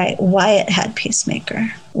 Right. Wyatt had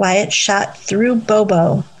Peacemaker. Wyatt shot through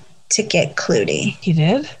Bobo to get Clootie. He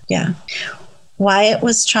did? Yeah. Wyatt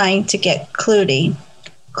was trying to get Clootie.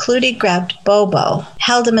 Clootie grabbed Bobo,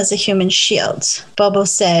 held him as a human shield. Bobo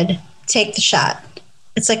said, take the shot.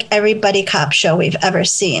 It's like every buddy cop show we've ever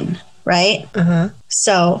seen, right?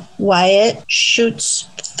 So Wyatt shoots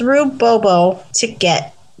through Bobo to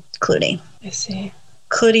get Clootie. I see.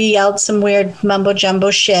 Clootie yelled some weird mumbo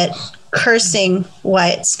jumbo shit, cursing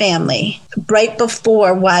Wyatt's family right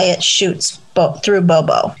before Wyatt shoots through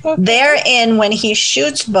Bobo. Okay. Therein, when he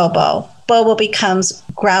shoots Bobo, Bobo becomes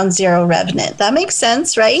Ground Zero Revenant. That makes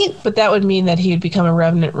sense, right? But that would mean that he would become a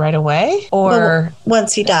revenant right away? Or well,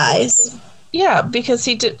 once he dies. Yeah, because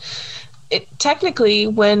he did it technically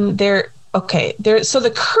when they're so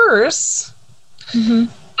the curse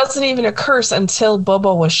wasn't even a curse until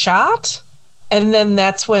Bobo was shot. And then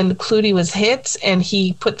that's when Clootie was hit and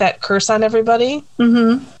he put that curse on everybody.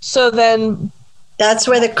 So then that's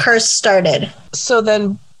where the curse started. So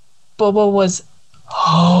then Bobo was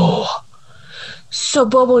so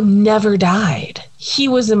Bobo never died. He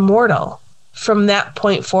was immortal from that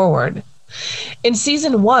point forward. In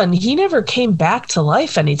season 1, he never came back to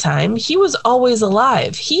life anytime. He was always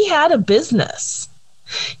alive. He had a business.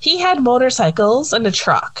 He had motorcycles and a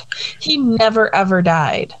truck. He never ever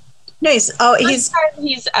died. No, The first time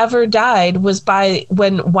he's ever died was by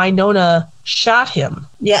when Winona shot him.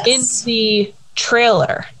 Yes. In the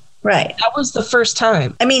trailer. Right. That was the first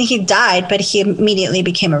time. I mean, he died, but he immediately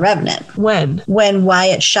became a revenant. When? When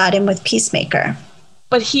Wyatt shot him with Peacemaker.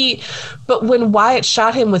 But when Wyatt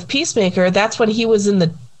shot him with Peacemaker, that's when he was in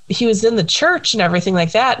the church and everything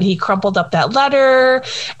like that. And he crumpled up that letter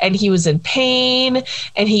and he was in pain.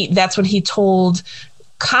 And that's when he told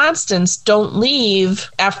Constance, don't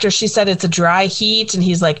leave, after she said it's a dry heat. And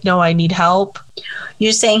he's like, no, I need help.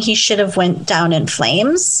 You're saying he should have went down in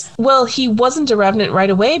flames? Well, he wasn't a revenant right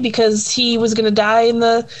away because he was going to die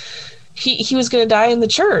he was going to die in the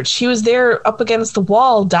church. He was there up against the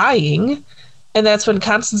wall dying. And that's when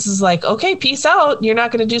Constance is like, okay, peace out. You're not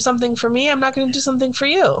going to do something for me. I'm not going to do something for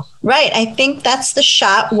you. Right. I think that's the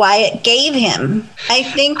shot Wyatt gave him. I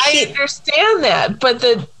understand that. But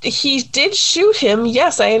he did shoot him.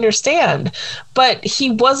 Yes, I understand. But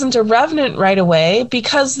he wasn't a revenant right away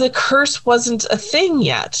because the curse wasn't a thing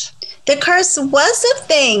yet. The curse was a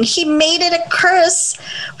thing. He made it a curse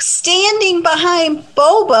standing behind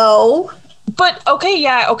Bobo. But, okay.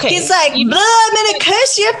 He's like, I'm going to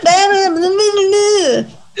curse your family.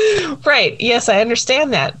 Right. Yes, I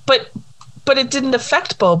understand that. But it didn't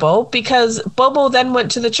affect Bobo because Bobo then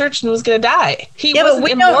went to the church and was going to die. He wasn't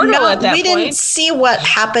immortal at that point. We didn't see what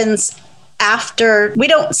happens after. We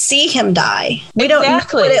don't see him die. We don't know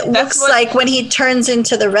what it looks like when he turns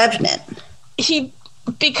into the Revenant. Okay.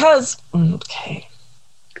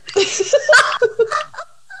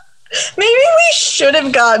 Maybe we should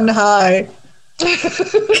have gotten high.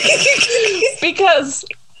 Because,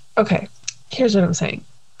 okay, here's what I'm saying.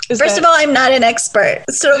 First of all, I'm not an expert,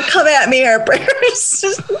 so don't come at me, Harpers.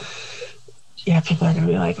 Yeah, people are going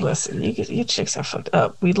to be like, listen, you chicks are fucked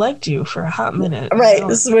up. We liked you for a hot minute. Right,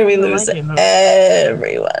 this is where we lose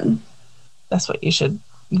everyone. That's what you should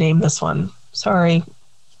name this one. Sorry,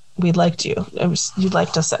 we liked you. You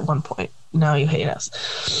liked us at one point. Now you hate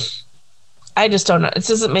us. I just don't know. It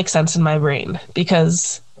doesn't make sense in my brain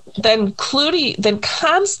because then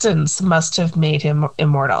Constance must have made him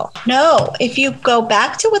immortal. No, if you go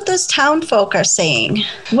back to what those town folk are saying,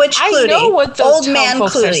 which Clootie, I know what those town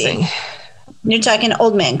folks are saying. You're talking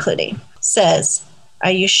old man Clootie says,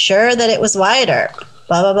 "Are you sure that it was Wyatt or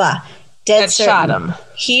blah blah blah?" Dead certain. Shot him.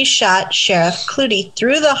 He shot Sheriff Clootie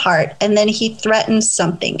through the heart, and then he threatened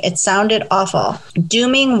something. It sounded awful,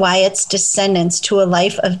 dooming Wyatt's descendants to a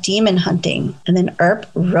life of demon hunting. And then Earp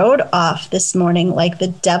rode off this morning like the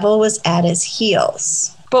devil was at his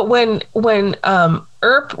heels. But when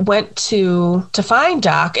Earp went to find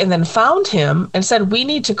Doc and then found him and said, we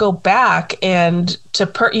need to go back and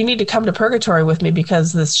you need to come to Purgatory with me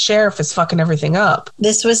because this sheriff is fucking everything up.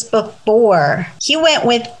 This was before. He went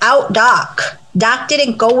without Doc. Doc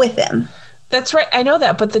didn't go with him. That's right. I know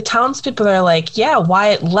that. But the townspeople are like, yeah,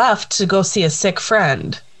 Wyatt left to go see a sick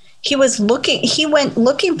friend. He went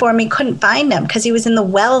looking for him. He couldn't find him because he was in the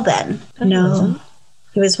well then. No.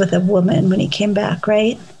 He was with a woman when he came back,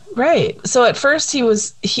 right? Right. So at first he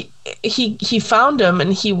found him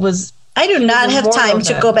and he was. I do not have time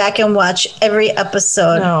to go back and watch every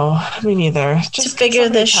episode. No, me neither. Just to figure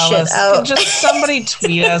this shit out. Just somebody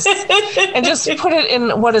tweet us and just put it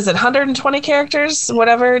in, what is it, 120 characters?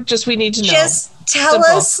 Whatever. Just we need to know. Just tell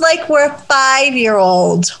us like we're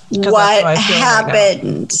 5-year-old what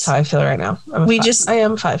happened. That's how I feel right now. I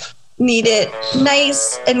am 5. Need it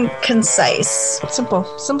nice and concise. Simple,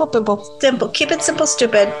 pimple. Simple. Keep it simple,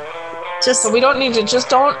 stupid. Just so we don't need to. Just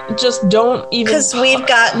don't even. Because we've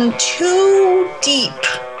gotten too deep.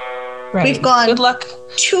 Right. We've gone. Good luck.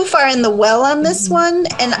 Too far in the well on this one,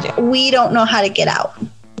 and we don't know how to get out.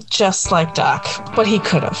 Just like Doc, but he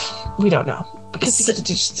could have. We don't know because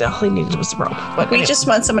all he needed was a rope. But we just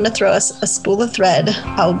want someone to throw us a spool of thread.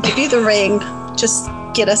 I'll give you the ring. Just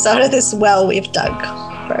get us out of this well we've dug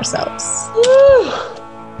for ourselves.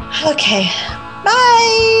 Okay.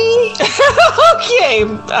 Bye. Okay.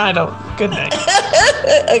 Good night.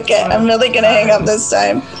 Okay. I'm really going to hang up this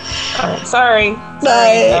time. All right. Sorry.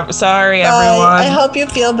 Bye. Sorry, Bye. everyone. I hope you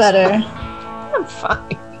feel better. I'm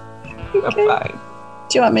fine. Okay. I'm fine.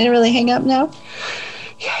 Do you want me to really hang up now?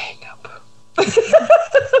 Yeah, hang up.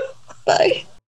 Bye.